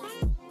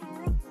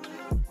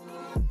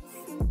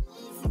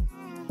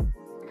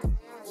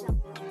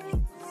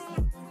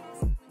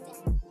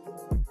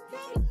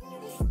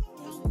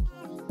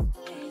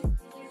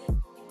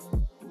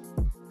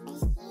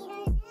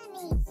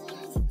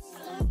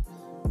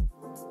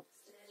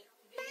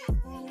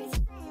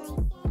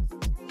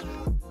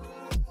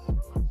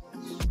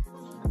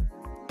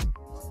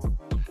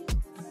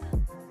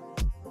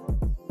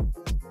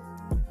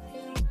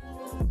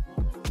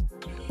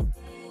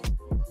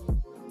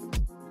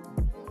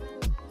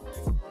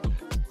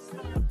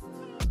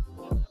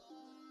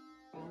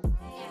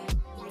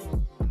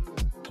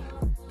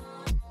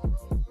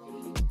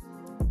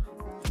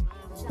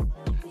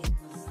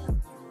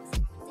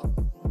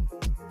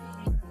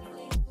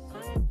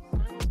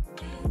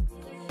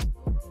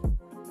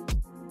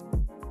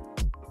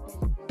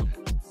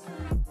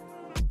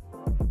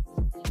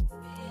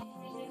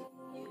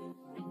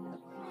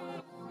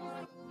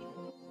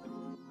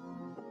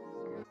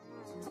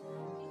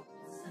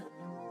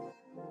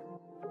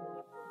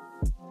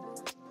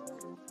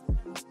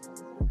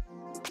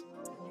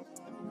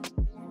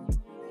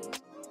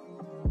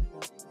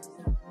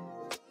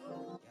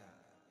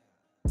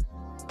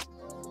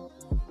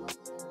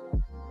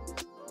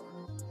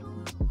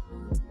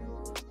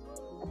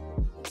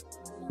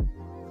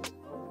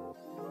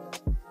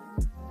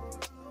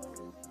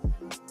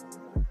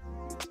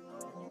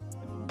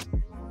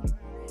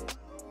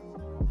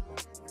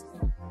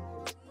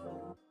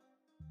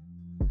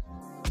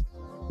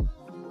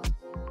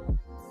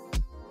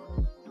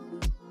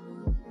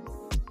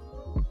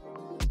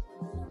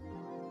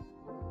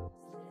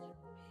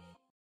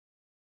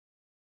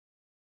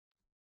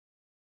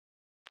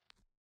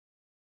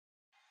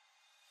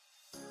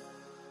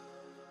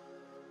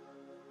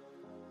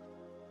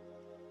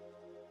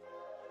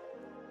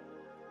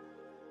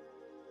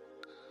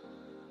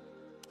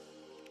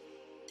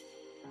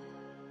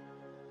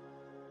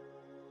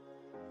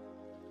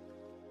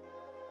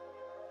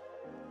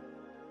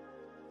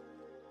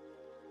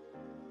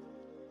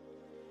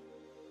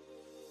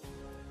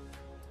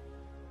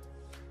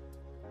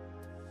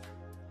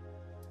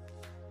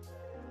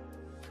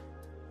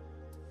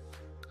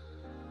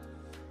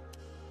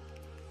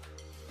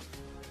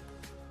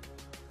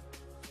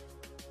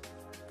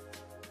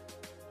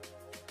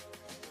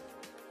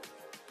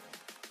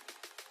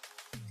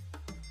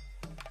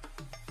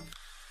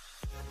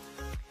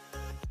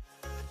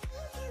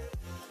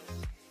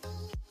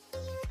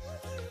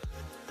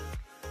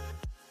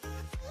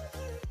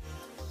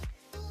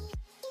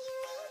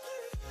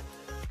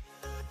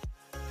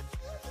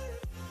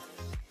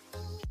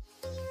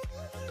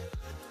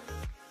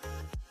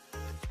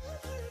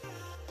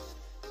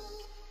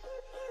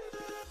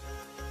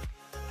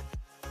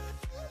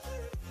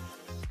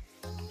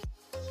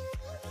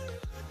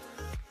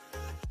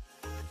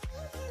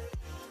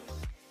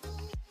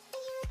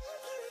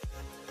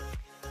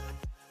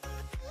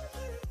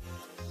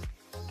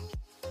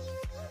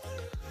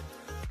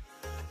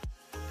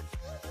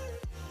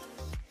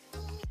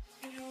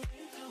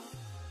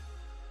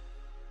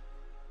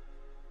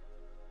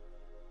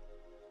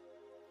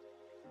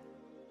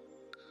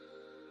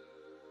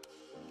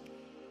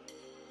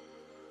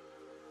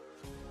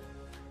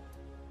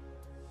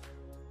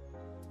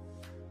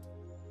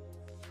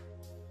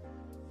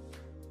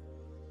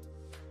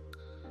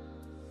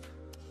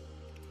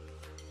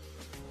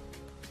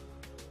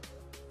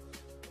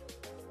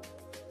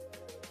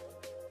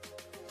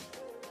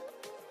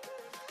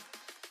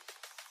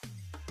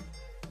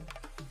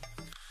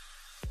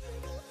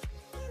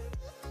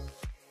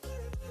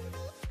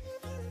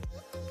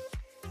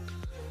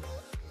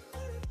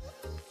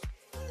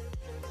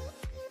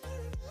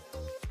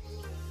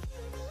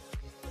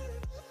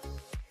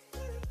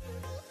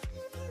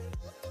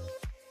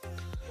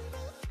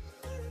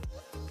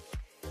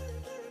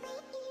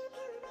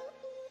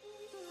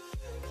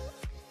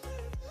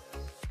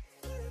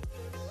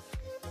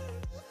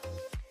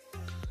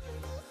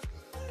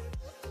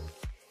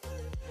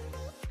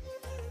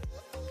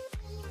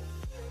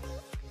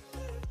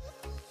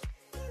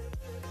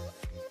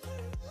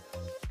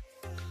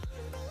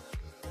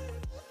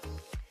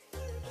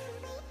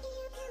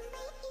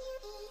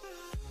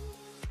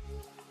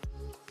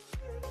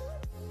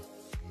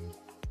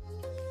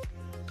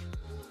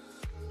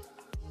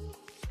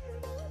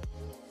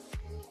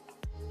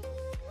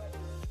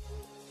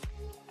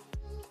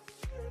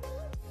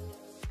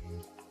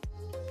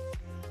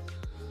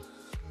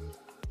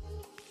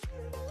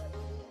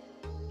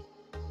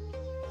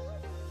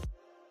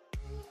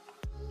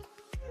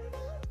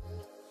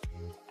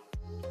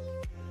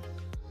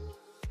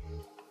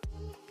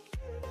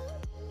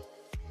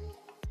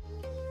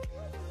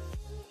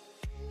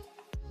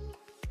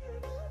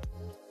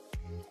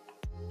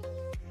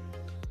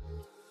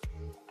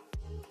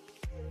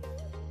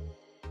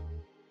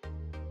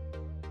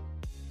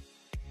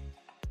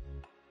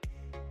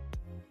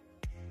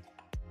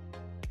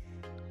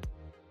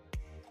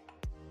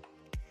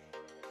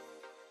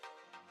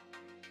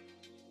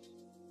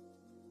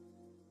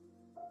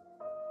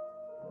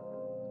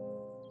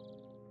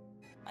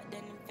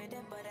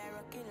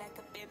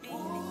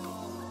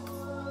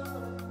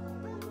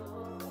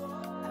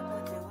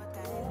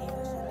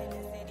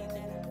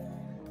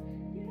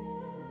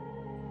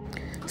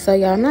 So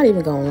y'all, I'm not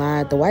even gonna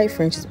lie, the white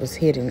Frenches was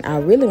hidden. I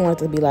really wanted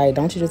to be like,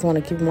 don't you just want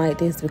to keep them like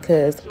this?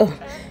 Because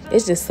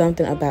it's just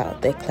something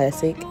about that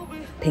classic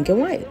pink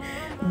and white.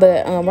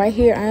 But right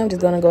here, I am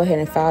just gonna go ahead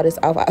and file this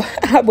off.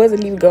 I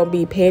wasn't even gonna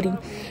be petty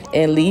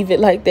and leave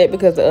it like that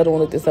because the other one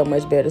looked so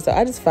much better. So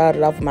I just filed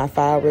it off of my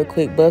file real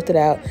quick, buffed it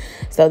out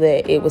so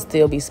that it would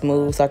still be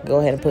smooth, so I could go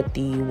ahead and put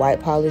the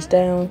white polish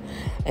down.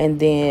 And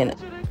then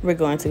we're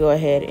going to go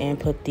ahead and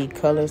put the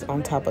colors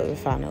on top of it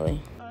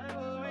finally.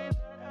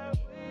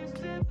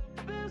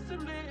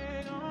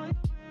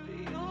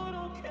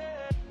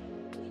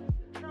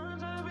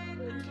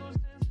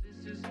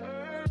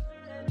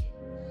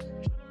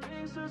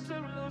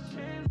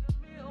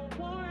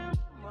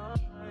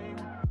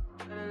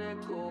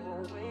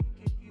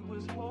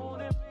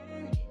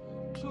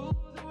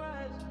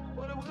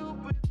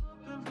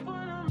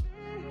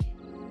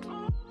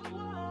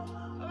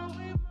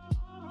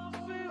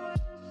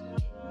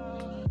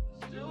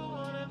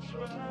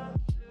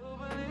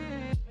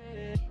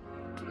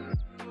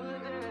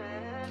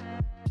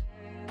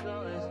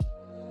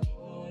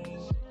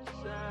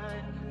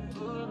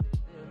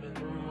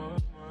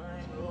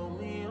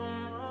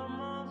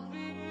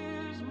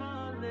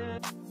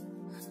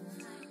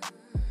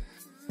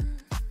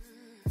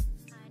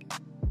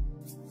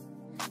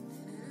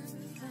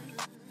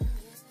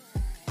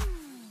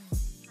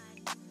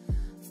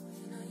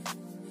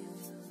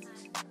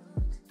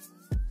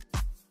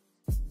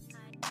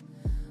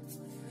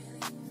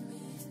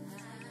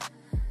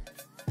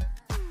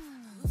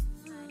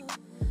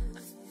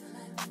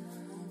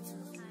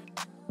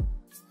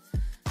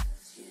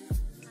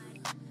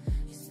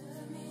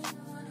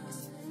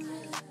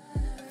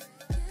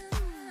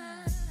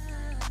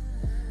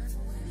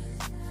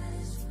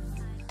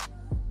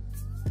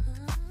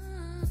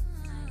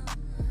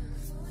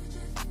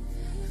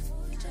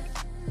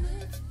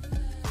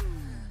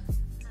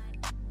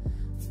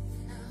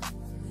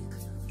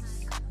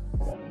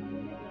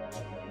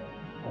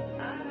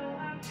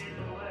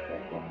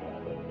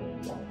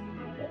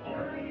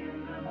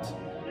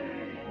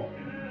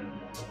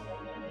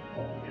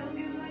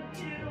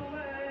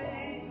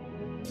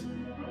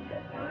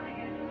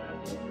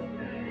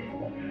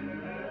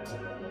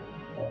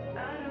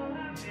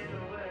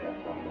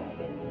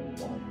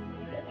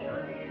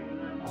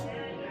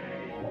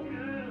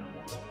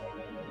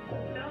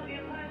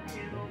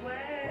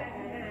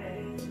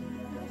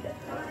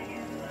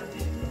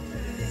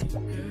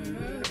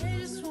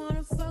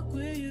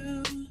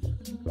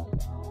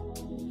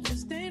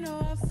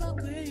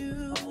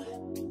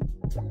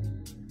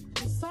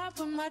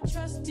 My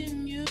trust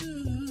in you.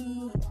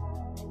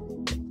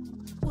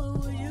 What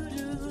will you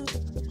do?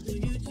 Will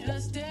you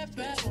just step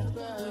back?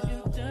 Will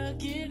you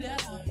duck it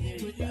out? Will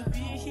you be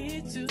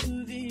here to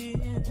the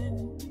end?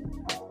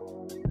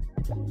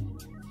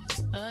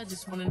 I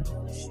just wanna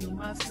know if you're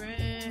my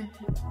friend.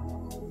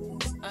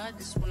 I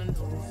just wanna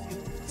know if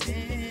you're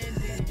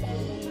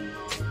pretending.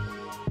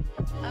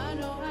 I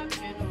know I've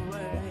been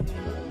away.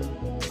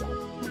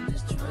 I'm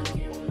just trying to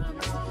get my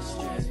mind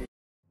straight.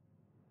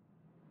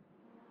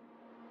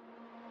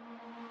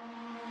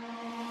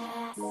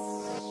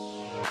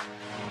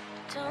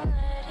 Don't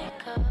let it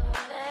go,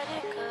 let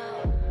it go.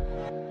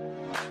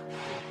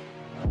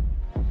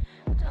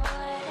 Don't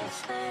let it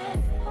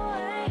slip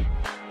away.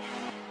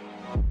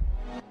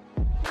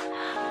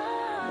 Oh,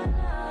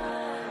 no.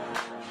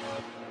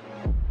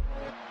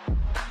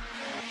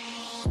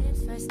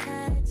 Lips first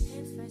touch,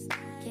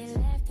 get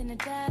left in the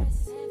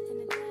dust.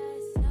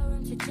 No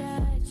room to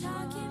judge.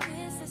 Talking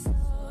business,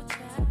 slow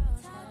child.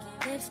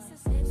 Lips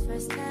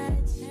first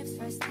touch, get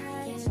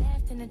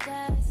left in the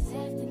dust. No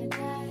room to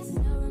judge,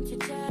 no room to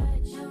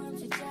judge, no room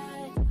to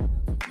judge.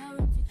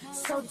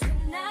 So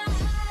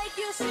tonight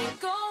you should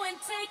go and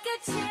take a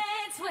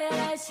chance with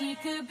her. She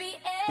could be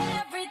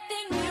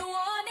everything you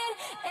wanted,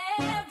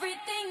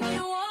 everything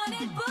you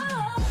wanted,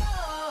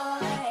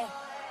 boy.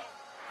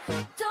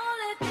 Don't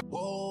let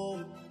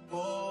Whoa,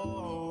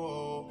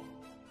 whoa,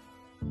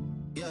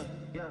 yeah.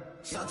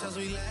 Sometimes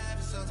we laugh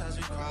and sometimes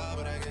we cry,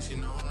 but I guess you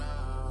know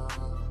now,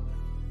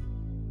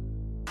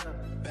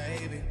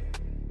 baby.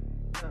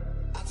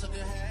 I took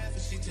a half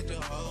and she took the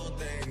whole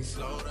thing.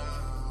 Slow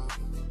down,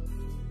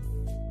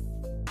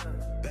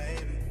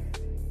 baby.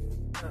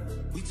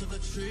 We took a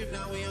trip,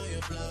 now we on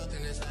your block,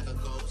 and it's like a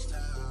ghost town.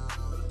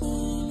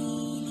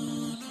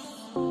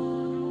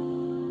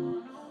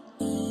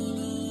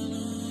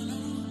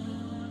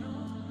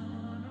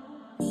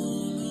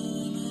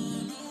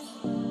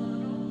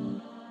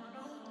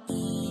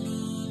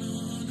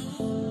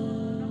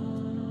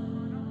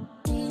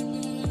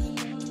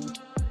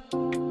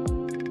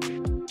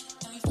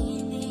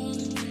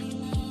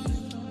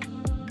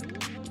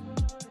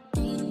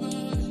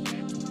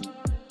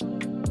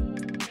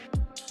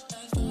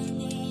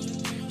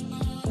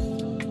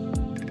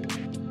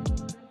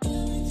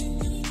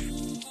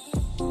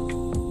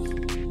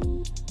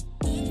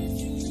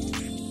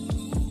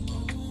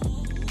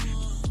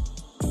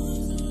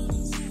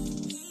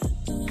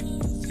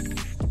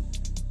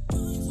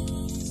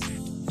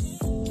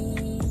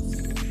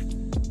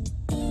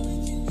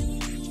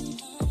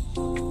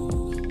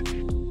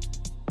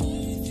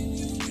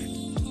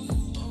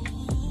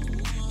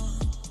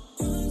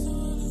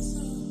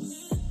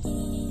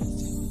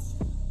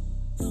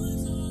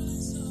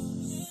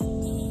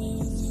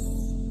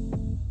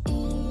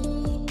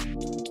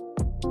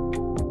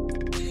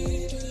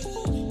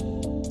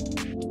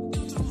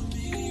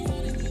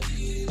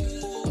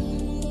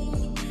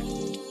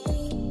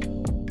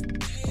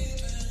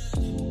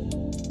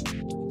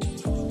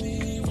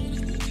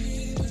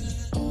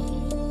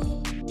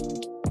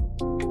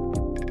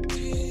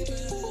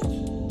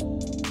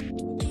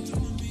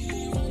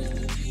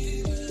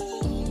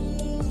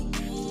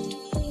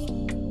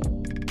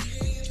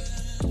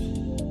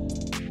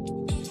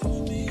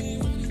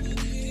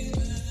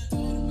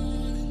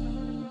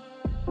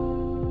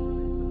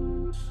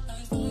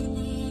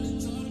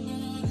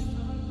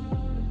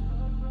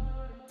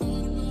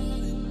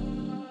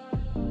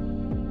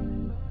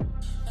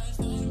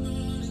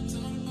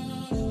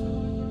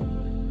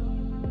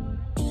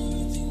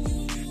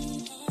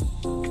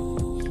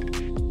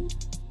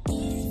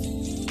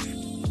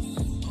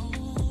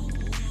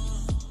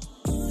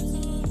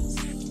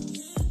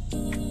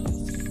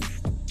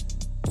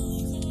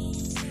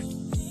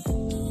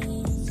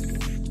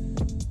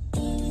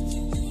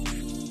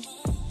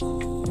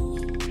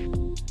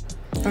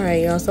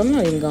 Alright, y'all, so I'm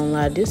not even gonna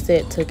lie, this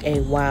set took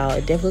a while.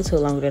 It definitely took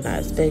longer than I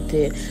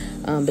expected,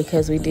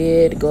 because we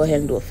did go ahead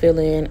and do a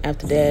fill-in.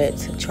 After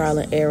that, trial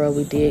and error,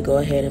 we did go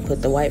ahead and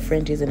put the white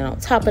fringes, and then on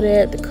top of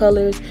that, the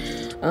colors.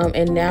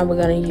 And now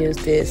we're gonna use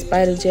this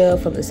spider gel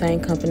from the same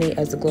company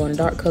as the glow in the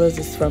dark colors.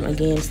 It's from,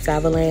 again,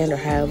 Savaland, or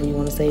however you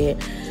want to say it.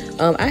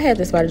 I had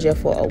this spider gel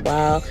for a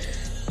while.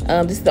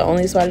 This is the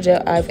only spider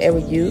gel I've ever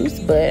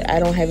used, but I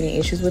don't have any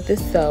issues with this,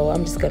 so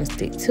I'm just gonna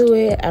stick to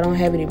it. I don't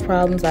have any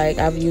problems. Like,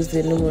 I've used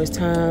it numerous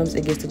times.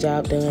 It gets the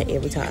job done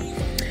every time.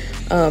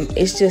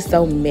 It's just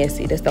so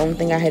messy. That's the only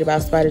thing I hate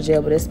about spider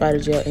gel, but it's spider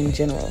gel in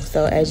general.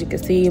 So as you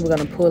can see, we're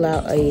gonna pull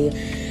out a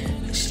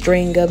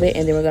string of it,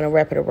 and then we're gonna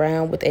wrap it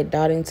around with a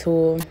dotting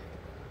tool.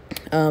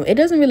 It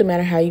doesn't really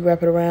matter how you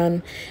wrap it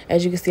around.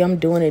 As you can see, I'm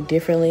doing it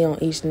differently on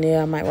each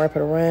nail. I might wrap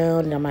it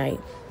around, and I might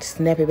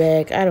snap it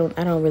back. I don't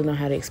really know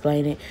how to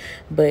explain it,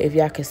 but if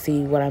y'all can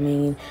see what I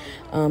mean,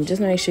 just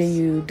make sure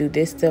you do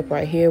this step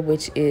right here,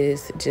 which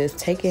is just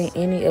taking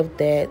any of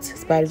that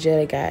spider gel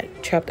that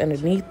got trapped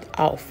underneath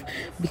off,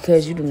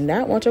 because you do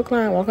not want your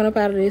client walking up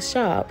out of this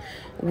shop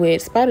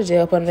with spider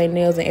gel up under their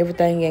nails and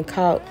everything getting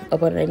caught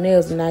up under their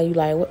nails, and now you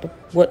like,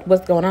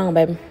 what's going on,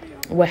 baby?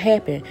 What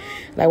happened?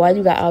 Like, why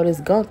you got all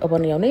this gunk up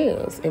under your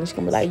nails? And she's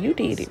gonna be like, you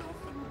did it.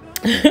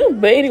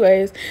 But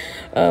anyways,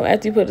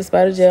 after you put the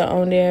spider gel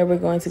on there, we're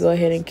going to go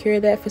ahead and cure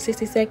that for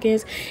 60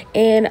 seconds.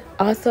 And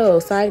also,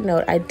 side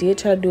note, I did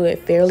try to do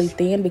it fairly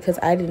thin because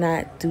I did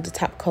not do the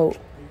top coat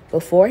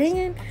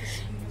beforehand.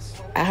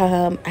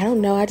 I don't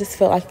know, I just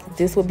felt like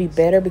this would be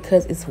better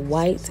because it's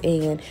white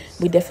and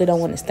we definitely don't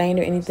want to stain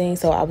or anything.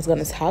 So I was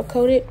going to top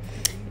coat it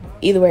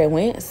either way it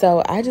went.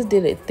 So I just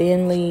did it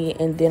thinly,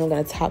 and then I'm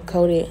going to top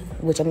coat it,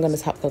 which I'm going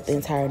to top coat the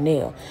entire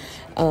nail.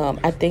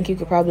 I think you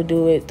could probably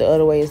do it the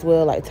other way as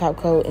well, like top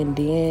coat and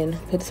then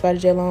put the spider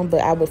gel on,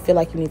 but I would feel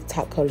like you need to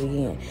top coat it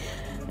again.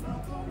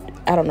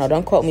 I don't know,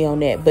 don't quote me on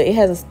that, but it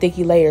has a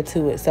sticky layer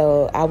to it,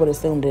 so I would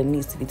assume that it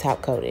needs to be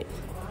top coated.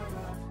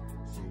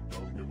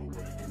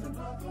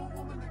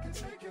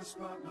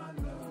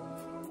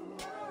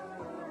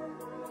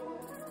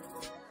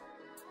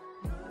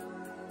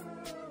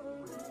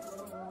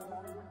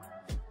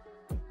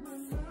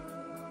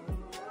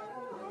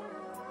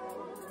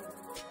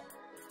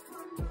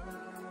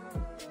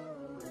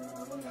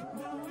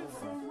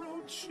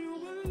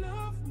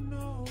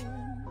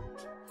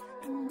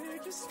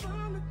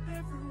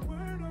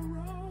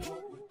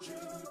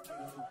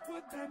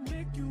 That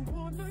make you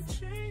wanna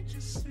change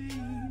your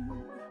scene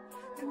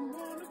and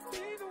wanna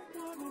be the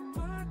one on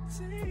my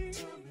team.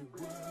 Tell me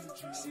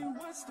what you see,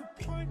 what's the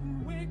point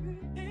in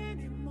waiting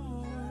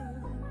anymore?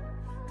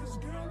 Cause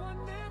girl, I've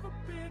never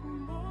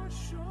been more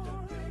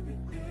sure that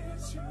baby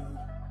it's you.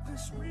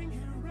 This ring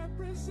here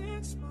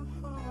represents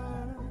my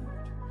heart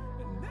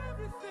and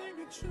everything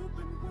that you've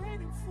been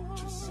waiting for.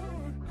 Just say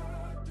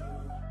I do.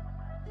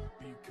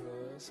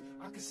 Because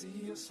I can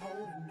see us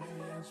holding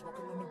hands,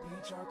 walking on the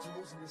beach, our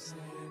toes in the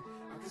sand.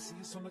 I can see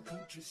us on the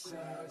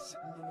countryside,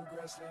 sitting on the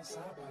grassland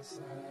side by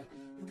side.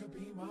 You can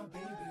be my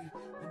baby,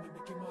 when you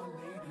become my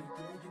lady.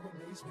 Girl, you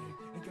amaze me,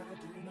 ain't gotta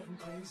do nothing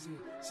crazy.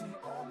 See,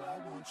 all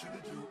I want you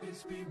to do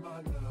is be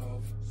my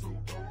love. So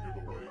don't give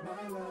away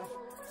my love.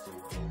 So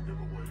don't give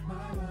away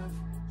my love.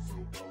 So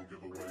don't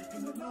give away.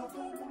 Ain't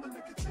another woman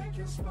that can take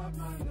your spot,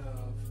 my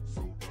love.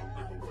 So don't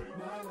give away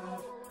my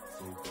love.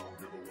 So don't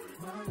give away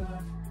my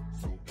love.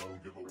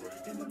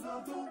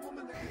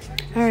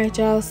 All right,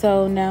 y'all,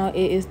 so now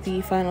it is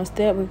the final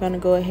step. We're going to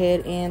go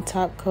ahead and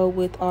top coat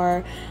with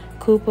our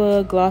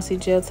Koopa Glossy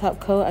Gel Top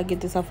Coat. I get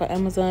this off of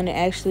Amazon, and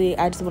actually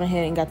I just went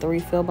ahead and got the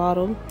refill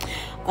bottle.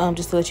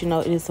 Just to let you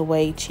know, it is a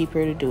way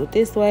cheaper to do it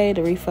this way.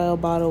 The refill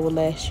bottle will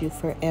last you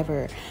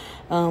forever.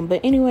 But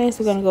anyways,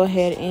 we're going to go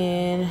ahead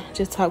and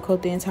just top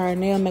coat the entire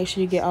nail. Make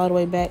sure you get all the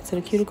way back to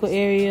the cuticle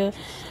area.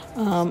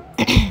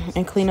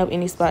 And clean up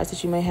any spots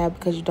that you may have,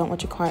 because you don't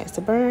want your clients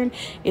to burn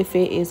if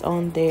it is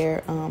on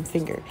their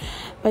finger.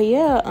 But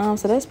yeah,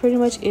 so that's pretty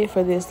much it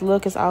for this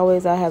look. As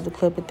always, I have the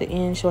clip at the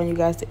end showing you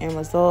guys the end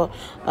result,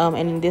 and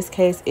in this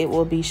case it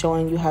will be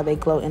showing you how they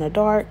glow in the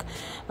dark.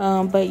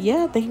 But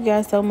yeah, thank you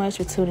guys so much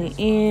for tuning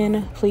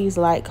in. Please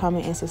like,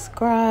 comment, and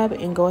subscribe,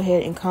 and go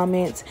ahead and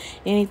comment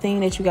anything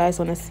that you guys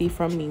want to see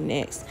from me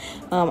next.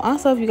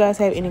 Also, if you guys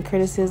have any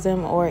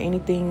criticism or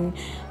anything,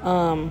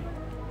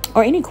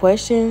 or any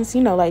questions,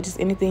 you know, like just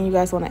anything you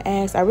guys want to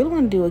ask, I really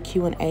want to do a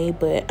Q&A,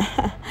 but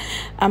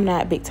I'm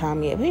not big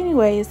time yet. But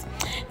anyways,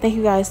 thank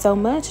you guys so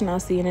much, and I'll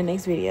see you in the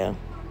next video.